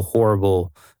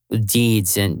horrible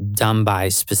deeds and done by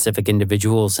specific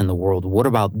individuals in the world. What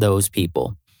about those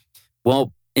people?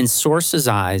 Well, in Source's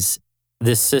eyes,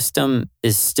 this system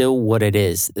is still what it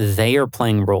is. They are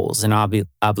playing roles and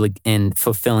and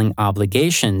fulfilling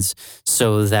obligations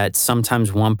so that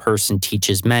sometimes one person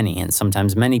teaches many and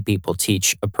sometimes many people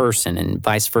teach a person and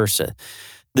vice versa.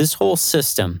 This whole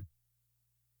system,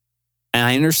 and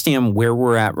I understand where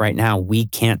we're at right now, we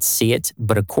can't see it,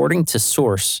 but according to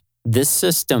source, this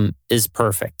system is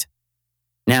perfect.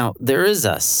 Now, there is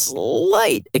a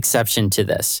slight exception to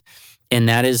this, and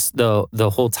that is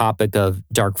the whole topic of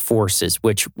dark forces,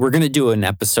 which we're going to do an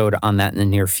episode on that in the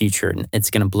near future. And it's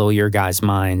going to blow your guys'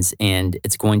 minds and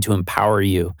it's going to empower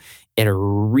you at a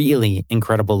really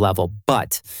incredible level.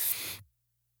 But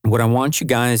what I want you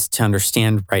guys to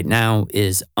understand right now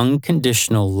is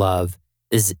unconditional love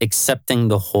is accepting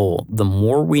the whole. The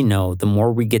more we know, the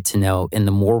more we get to know, and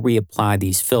the more we apply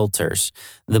these filters,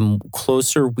 the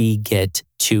closer we get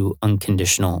to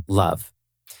unconditional love.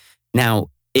 Now,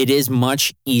 it is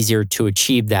much easier to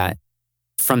achieve that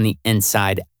from the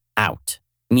inside out,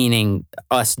 meaning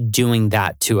us doing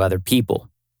that to other people.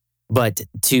 But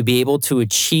to be able to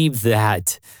achieve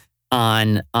that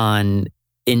on an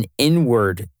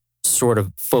inward sort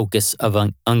of focus of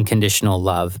unconditional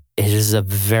love, it is a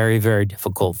very, very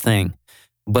difficult thing,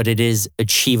 but it is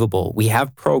achievable. We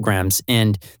have programs,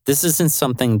 and this isn't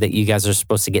something that you guys are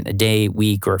supposed to get in a day,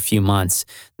 week, or a few months.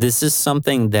 This is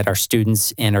something that our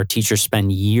students and our teachers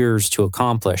spend years to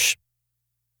accomplish,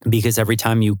 because every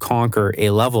time you conquer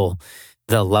a level,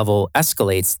 the level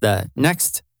escalates, the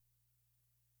next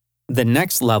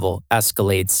level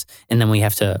escalates, and then we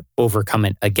have to overcome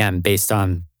it again based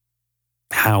on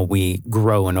how we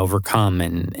grow and overcome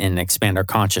and expand our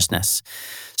consciousness.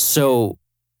 So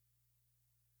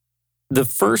the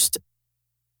first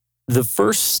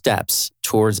steps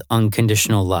towards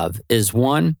unconditional love is,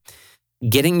 one,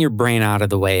 getting your brain out of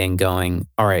the way and going,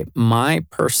 all right, my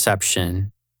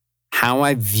perception, how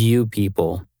I view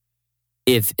people,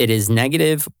 if it is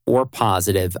negative or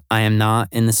positive, I am not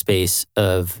in the space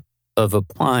of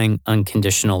applying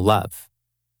unconditional love.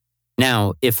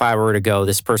 Now, if I were to go,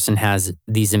 this person has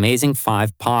these amazing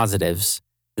 5 positives,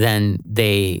 then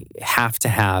they have to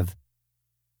have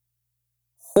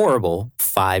horrible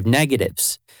 5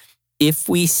 negatives. If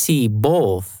we see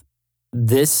both,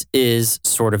 this is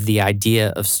sort of the idea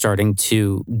of starting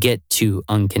to get to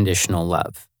unconditional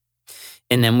love.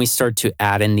 And then we start to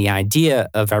add in the idea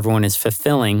of everyone is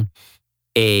fulfilling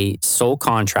a soul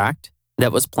contract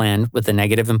that was planned with a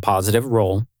negative and positive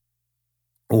role,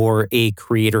 or a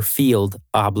creator field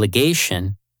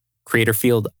obligation, creator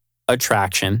field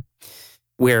attraction,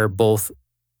 where both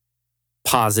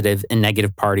positive and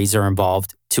negative parties are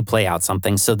involved to play out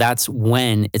something. So that's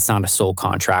when it's not a soul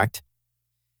contract.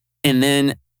 And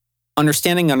then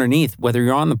understanding underneath, whether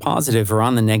you're on the positive or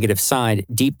on the negative side,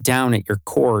 deep down at your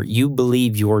core, you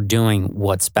believe you're doing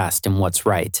what's best and what's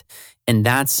right. And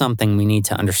that's something we need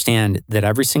to understand, that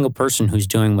every single person who's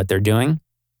doing what they're doing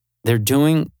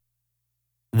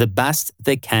the best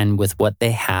they can with what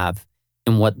they have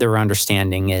and what their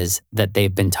understanding is that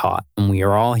they've been taught. And we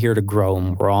are all here to grow,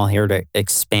 and we're all here to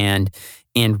expand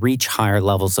and reach higher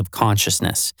levels of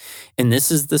consciousness. And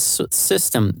this is the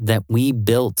system that we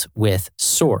built with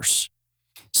Source.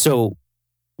 So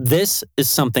this is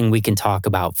something we can talk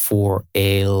about for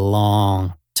a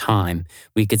long time.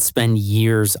 We could spend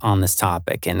years on this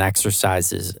topic and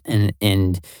exercises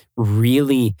and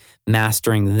really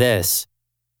mastering this.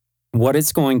 What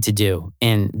it's going to do,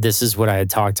 and this is what I had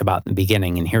talked about in the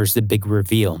beginning, and here's the big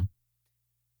reveal.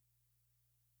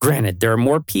 Granted, there are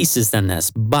more pieces than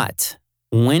this, but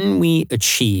when we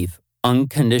achieve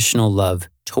unconditional love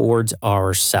towards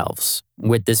ourselves,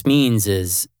 what this means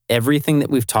is everything that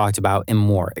we've talked about and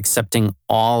more, accepting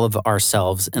all of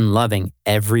ourselves and loving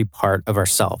every part of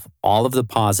ourselves, all of the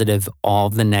positive, all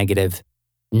of the negative,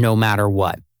 no matter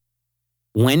what.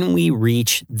 When we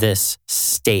reach this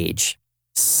stage,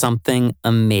 something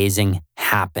amazing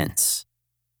happens.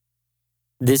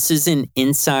 This is an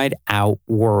inside-out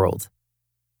world.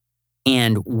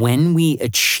 And when we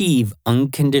achieve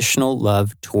unconditional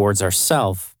love towards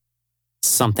ourselves,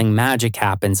 something magic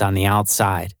happens on the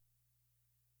outside.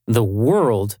 The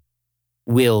world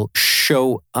will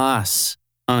show us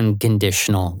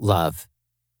unconditional love.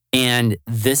 And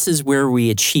this is where we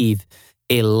achieve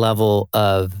a level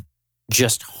of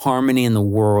just harmony in the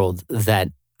world that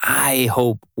I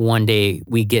hope one day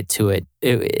we get to it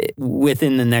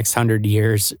within the next 100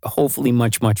 years, hopefully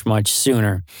much, much, much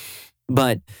sooner.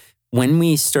 But when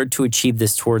we start to achieve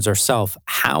this towards ourselves,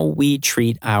 how we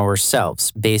treat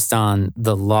ourselves based on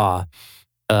the law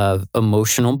of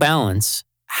emotional balance,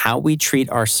 how we treat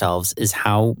ourselves is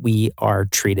how we are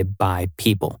treated by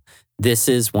people. This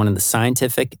is one of the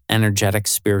scientific, energetic,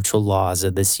 spiritual laws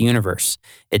of this universe.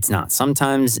 It's not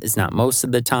sometimes, it's not most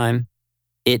of the time.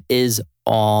 It is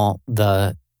all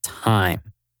the time.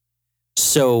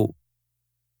 So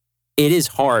it is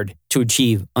hard to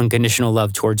achieve unconditional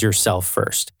love towards yourself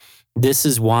first. This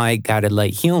is why guided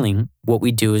light healing, what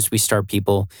we do is we start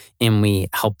people and we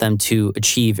help them to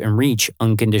achieve and reach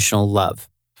unconditional love.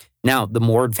 Now, the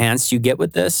more advanced you get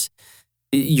with this,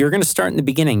 you're going to start in the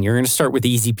beginning. You're going to start with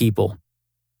easy people,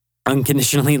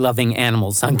 unconditionally loving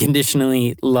animals,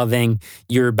 unconditionally loving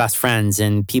your best friends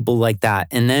and people like that.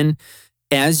 And then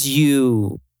as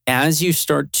you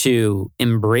start to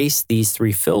embrace these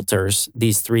three filters,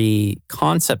 these three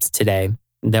concepts today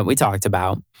that we talked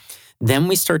about, then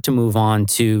we start to move on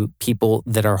to people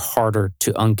that are harder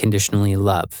to unconditionally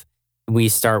love. We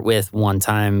start with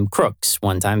one-time crooks,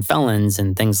 one-time felons,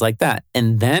 and things like that.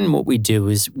 And then what we do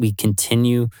is we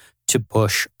continue to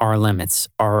push our limits,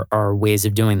 our ways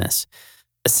of doing this.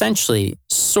 Essentially,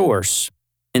 Source,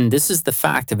 and this is the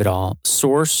fact of it all,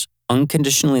 Source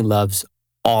unconditionally loves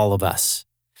all of us.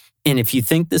 And if you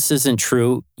think this isn't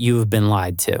true, you have been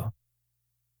lied to.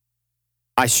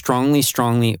 I strongly,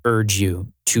 strongly urge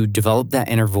you to develop that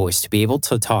inner voice, to be able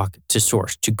to talk to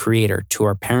Source, to Creator, to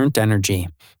our parent energy.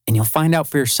 And you'll find out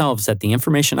for yourselves that the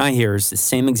information I hear is the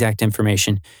same exact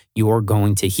information you're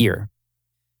going to hear.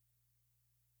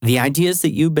 The ideas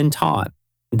that you've been taught,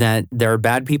 that there are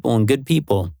bad people and good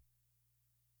people,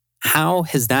 how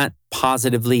has that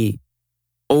positively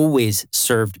always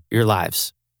served your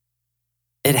lives?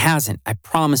 It hasn't. I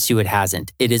promise you it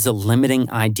hasn't. It is a limiting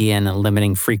idea and a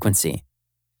limiting frequency.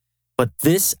 But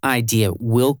this idea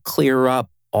will clear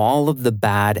up all of the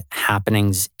bad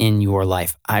happenings in your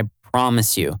life. I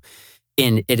promise you.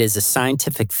 And it is a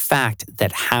scientific fact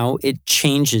that how it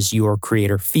changes your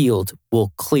creator field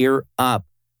will clear up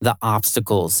the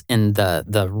obstacles and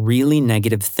the really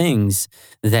negative things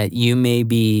that you may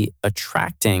be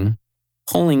attracting,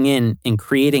 pulling in and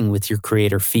creating with your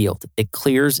creator field. It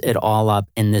clears it all up,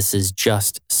 and this is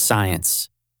just science.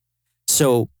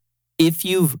 So if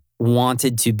you've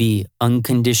wanted to be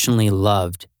unconditionally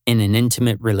loved in an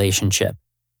intimate relationship,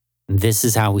 this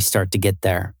is how we start to get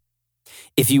there.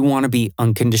 If you want to be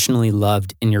unconditionally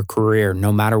loved in your career,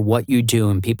 no matter what you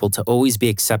do, and people to always be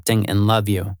accepting and love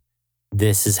you,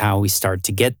 this is how we start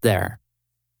to get there.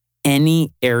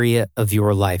 Any area of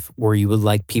your life where you would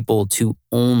like people to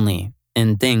only,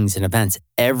 in things and events,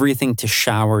 everything to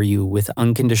shower you with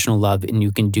unconditional love and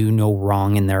you can do no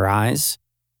wrong in their eyes,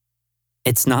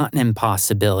 it's not an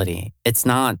impossibility. It's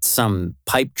not some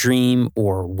pipe dream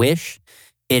or wish.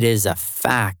 It is a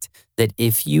fact that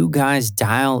if you guys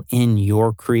dial in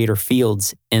your creator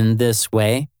fields in this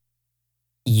way,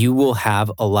 you will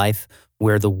have a life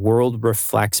where the world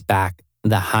reflects back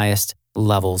the highest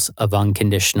levels of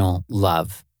unconditional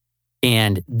love.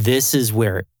 And this is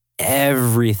where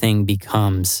everything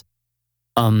becomes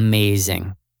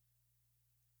amazing.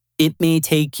 It may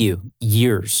take you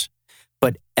years,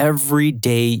 but every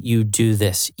day you do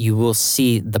this, you will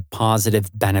see the positive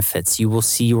benefits. You will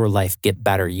see your life get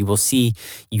better. You will see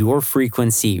your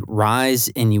frequency rise,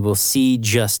 and you will see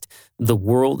just the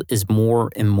world is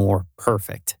more and more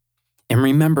perfect. And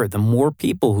remember, the more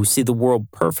people who see the world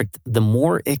perfect, the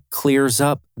more it clears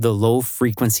up the low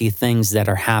frequency things that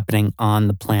are happening on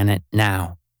the planet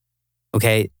now.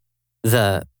 Okay?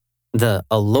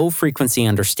 A low frequency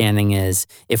understanding is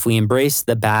if we embrace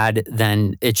the bad,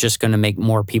 then it's just going to make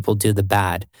more people do the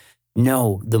bad.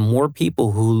 No, the more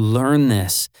people who learn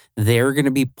this, they're going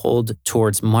to be pulled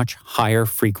towards much higher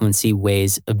frequency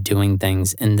ways of doing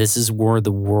things. And this is where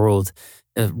the world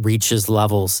reaches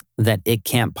levels that it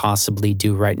can't possibly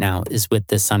do right now, is with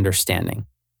this understanding.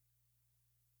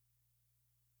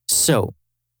 So,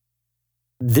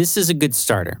 this is a good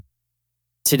starter.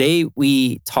 Today,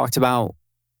 we talked about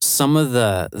some of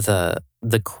the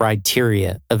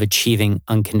criteria of achieving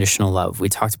unconditional love. We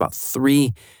talked about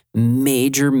three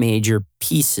major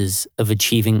pieces of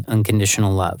achieving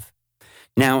unconditional love.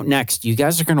 Now, next, you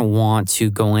guys are going to want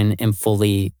to go in and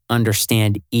fully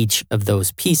understand each of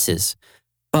those pieces.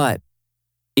 But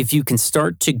if you can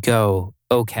start to go,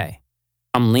 okay,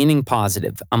 I'm leaning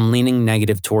positive, I'm leaning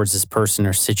negative towards this person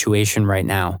or situation right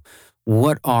now.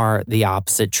 What are the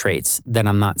opposite traits that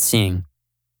I'm not seeing?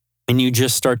 And you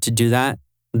just start to do that,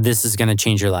 this is going to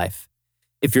change your life.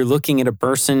 If you're looking at a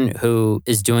person who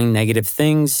is doing negative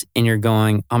things and you're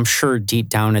going, I'm sure deep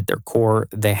down at their core,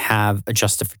 they have a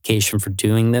justification for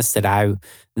doing this that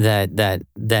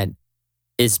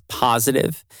is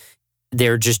positive.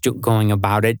 They're just going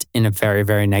about it in a very,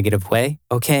 very negative way.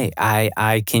 Okay,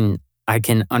 I can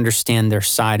understand their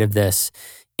side of this,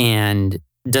 and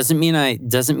Doesn't mean I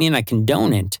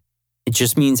condone it. It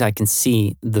just means I can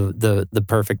see the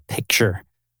perfect picture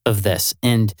of this.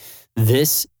 And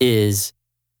this is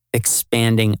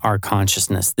expanding our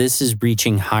consciousness. This is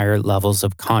reaching higher levels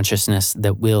of consciousness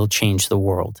that will change the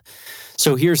world.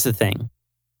 So here's the thing.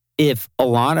 If a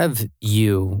lot of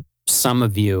you, some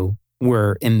of you,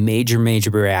 were in major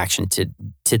reaction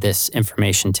to this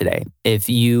information today, if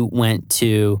you went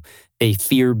to a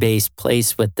fear-based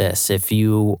place with this, if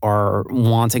you are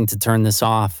wanting to turn this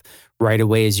off right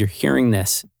away as you're hearing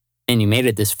this and you made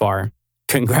it this far,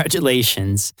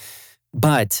 congratulations.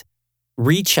 But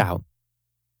reach out.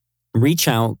 Reach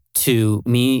out to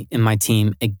me and my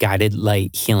team at Guided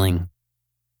Light Healing.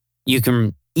 You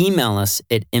can email us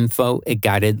at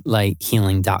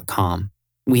info@guidedlighthealing.com.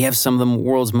 We have some of the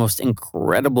world's most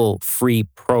incredible free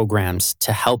programs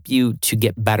to help you to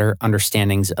get better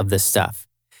understandings of this stuff.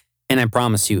 And I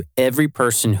promise you, every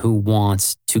person who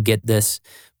wants to get this,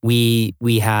 we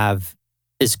have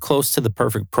as close to the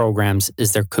perfect programs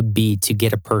as there could be to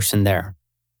get a person there.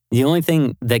 The only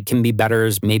thing that can be better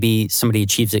is maybe somebody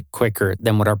achieves it quicker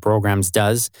than what our programs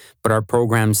does. But our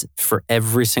programs, for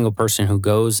every single person who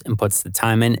goes and puts the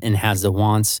time in and has the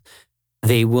wants,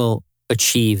 they will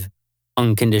achieve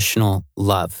unconditional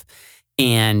love.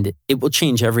 And it will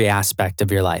change every aspect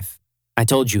of your life. I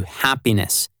told you,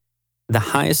 happiness, the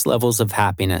highest levels of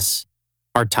happiness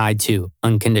are tied to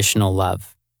unconditional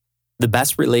love. The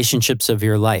best relationships of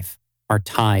your life are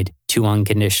tied to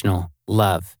unconditional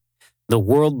love. The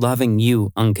world loving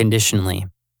you unconditionally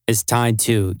is tied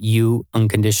to you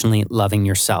unconditionally loving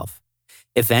yourself.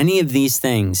 If any of these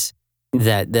things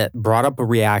that brought up a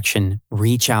reaction,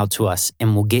 reach out to us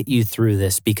and we'll get you through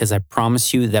this, because I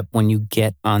promise you that when you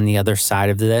get on the other side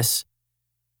of this,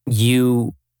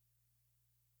 you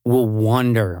will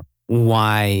wonder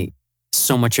why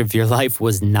so much of your life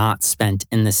was not spent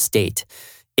in this state.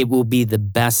 It will be the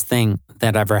best thing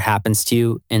that ever happens to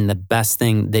you and the best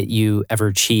thing that you ever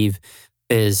achieve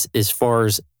is, as far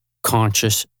as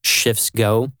conscious shifts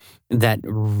go, that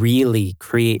really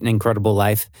create an incredible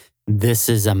life. This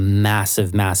is a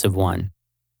massive one.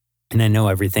 And I know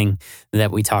everything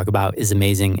that we talk about is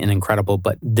amazing and incredible,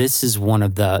 but this is one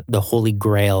of the holy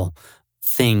grail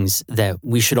things that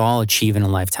we should all achieve in a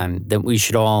lifetime, that we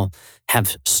should all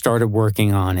have started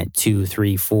working on at 2,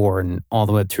 3, 4, and all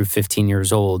the way up through 15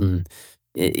 years old. And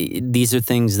these are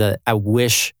things that I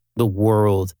wish the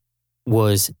world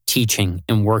was teaching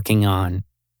and working on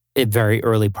at very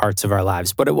early parts of our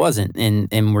lives, but it wasn't.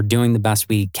 And we're doing the best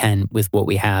we can with what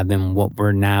we have and what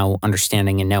we're now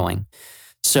understanding and knowing.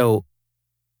 So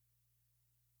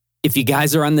if you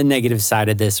guys are on the negative side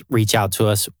of this, reach out to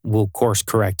us. We'll course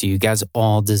correct you. You guys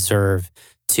all deserve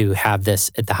to have this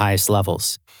at the highest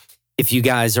levels. If you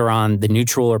guys are on the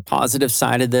neutral or positive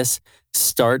side of this,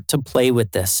 start to play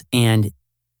with this. And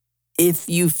if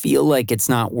you feel like it's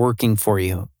not working for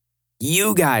you,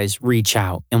 you guys reach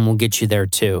out and we'll get you there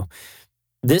too.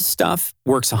 This stuff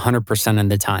works 100% of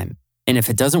the time. And if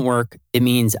it doesn't work, it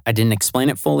means I didn't explain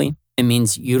it fully. It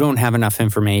means you don't have enough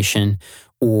information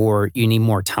or you need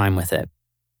more time with it.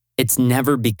 It's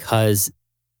never because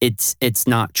it's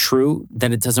not true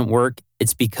that it doesn't work.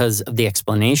 It's because of the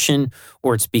explanation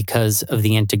or it's because of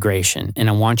the integration. And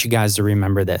I want you guys to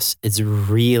remember this. It's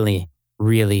really,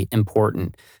 really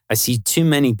important. I see too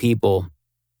many people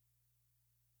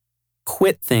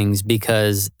quit things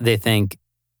because they think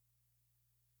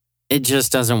it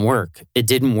just doesn't work. It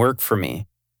didn't work for me.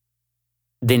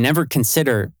 They never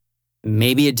consider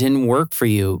maybe it didn't work for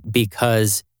you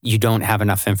because you don't have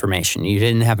enough information. You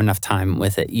didn't have enough time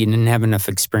with it. You didn't have enough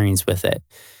experience with it.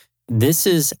 This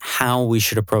is how we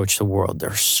should approach the world. There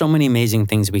are so many amazing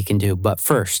things we can do. But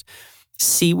first,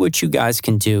 see what you guys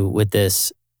can do with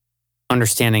this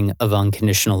understanding of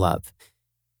unconditional love.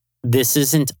 This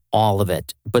isn't all of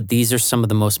it, but these are some of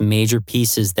the most major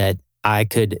pieces that I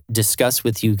could discuss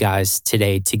with you guys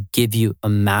today to give you a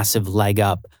massive leg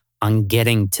up on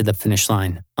getting to the finish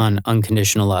line on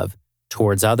unconditional love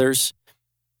towards others,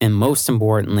 and most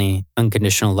importantly,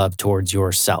 unconditional love towards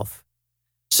yourself.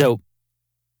 So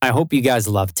I hope you guys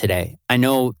love today. I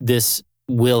know this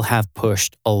will have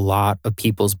pushed a lot of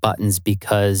people's buttons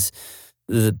because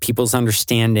the people's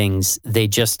understandings,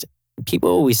 people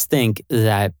always think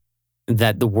that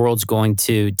the world's going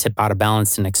to tip out of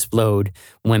balance and explode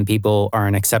when people are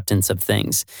in acceptance of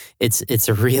things. It's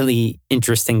a really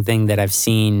interesting thing that I've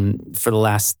seen for the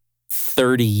last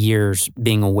 30 years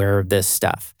being aware of this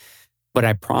stuff. But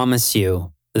I promise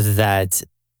you that's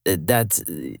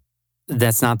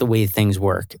not the way things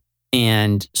work.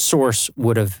 And Source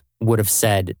would have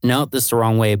said, no, this is the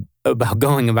wrong way about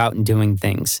going about and doing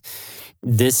things.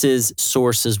 This is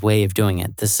Source's way of doing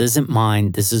it. This isn't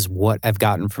mine. This is what I've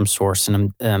gotten from Source.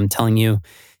 And I'm telling you,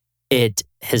 it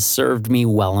has served me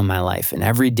well in my life. And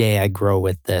every day I grow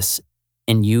with this.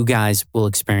 And you guys will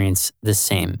experience the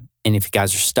same. And if you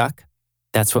guys are stuck,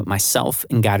 that's what myself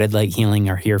and Guided Light Healing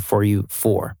are here for you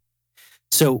for.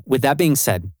 So with that being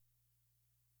said,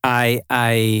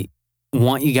 I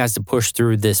want you guys to push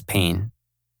through this pain.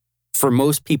 For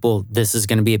most people, this is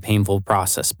going to be a painful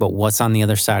process, but what's on the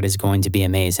other side is going to be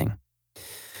amazing.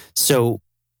 So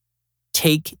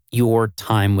take your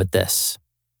time with this.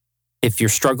 If you're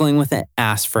struggling with it,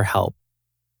 ask for help.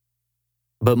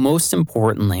 But most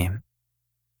importantly,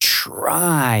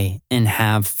 try and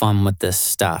have fun with this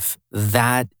stuff.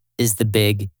 That is the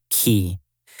big key.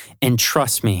 And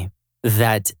trust me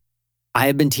that I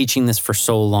have been teaching this for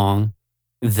so long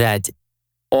that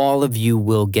all of you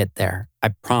will get there. I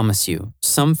promise you.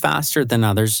 Some faster than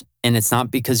others. And it's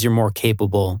not because you're more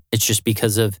capable. It's just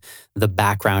because of the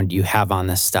background you have on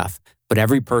this stuff. But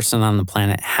every person on the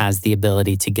planet has the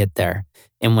ability to get there.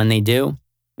 And when they do,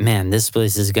 man, this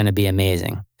place is going to be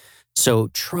amazing. So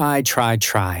try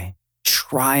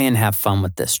and have fun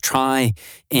with this. Try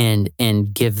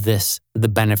and give this the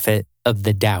benefit of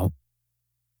the doubt.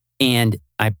 And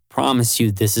I promise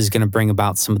you, this is going to bring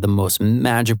about some of the most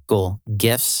magical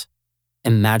gifts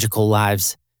and magical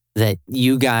lives that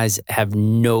you guys have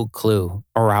no clue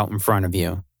are out in front of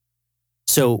you.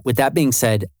 So with that being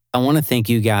said, I want to thank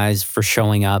you guys for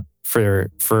showing up,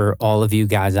 for all of you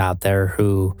guys out there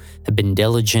who have been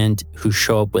diligent, who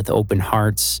show up with open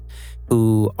hearts,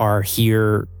 who are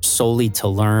here solely to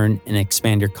learn and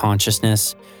expand your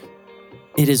consciousness.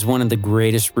 It is one of the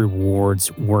greatest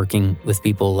rewards working with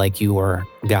people like your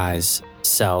guys'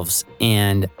 selves.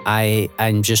 And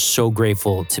I'm just so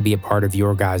grateful to be a part of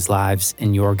your guys' lives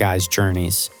and your guys'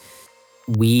 journeys.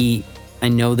 I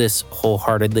know this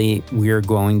wholeheartedly. We're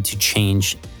going to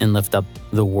change and lift up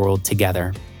the world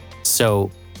together.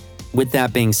 So with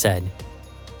that being said,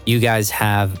 you guys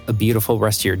have a beautiful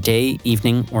rest of your day,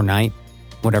 evening, or night,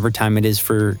 whatever time it is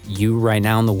for you right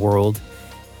now in the world.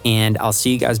 And I'll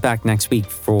see you guys back next week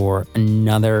for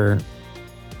another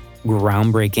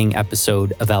groundbreaking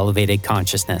episode of Elevated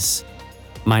Consciousness.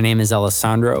 My name is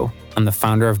Alessandro. I'm the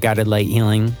founder of Guided Light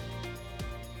Healing.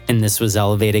 And this was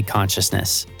Elevated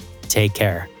Consciousness. Take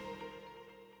care.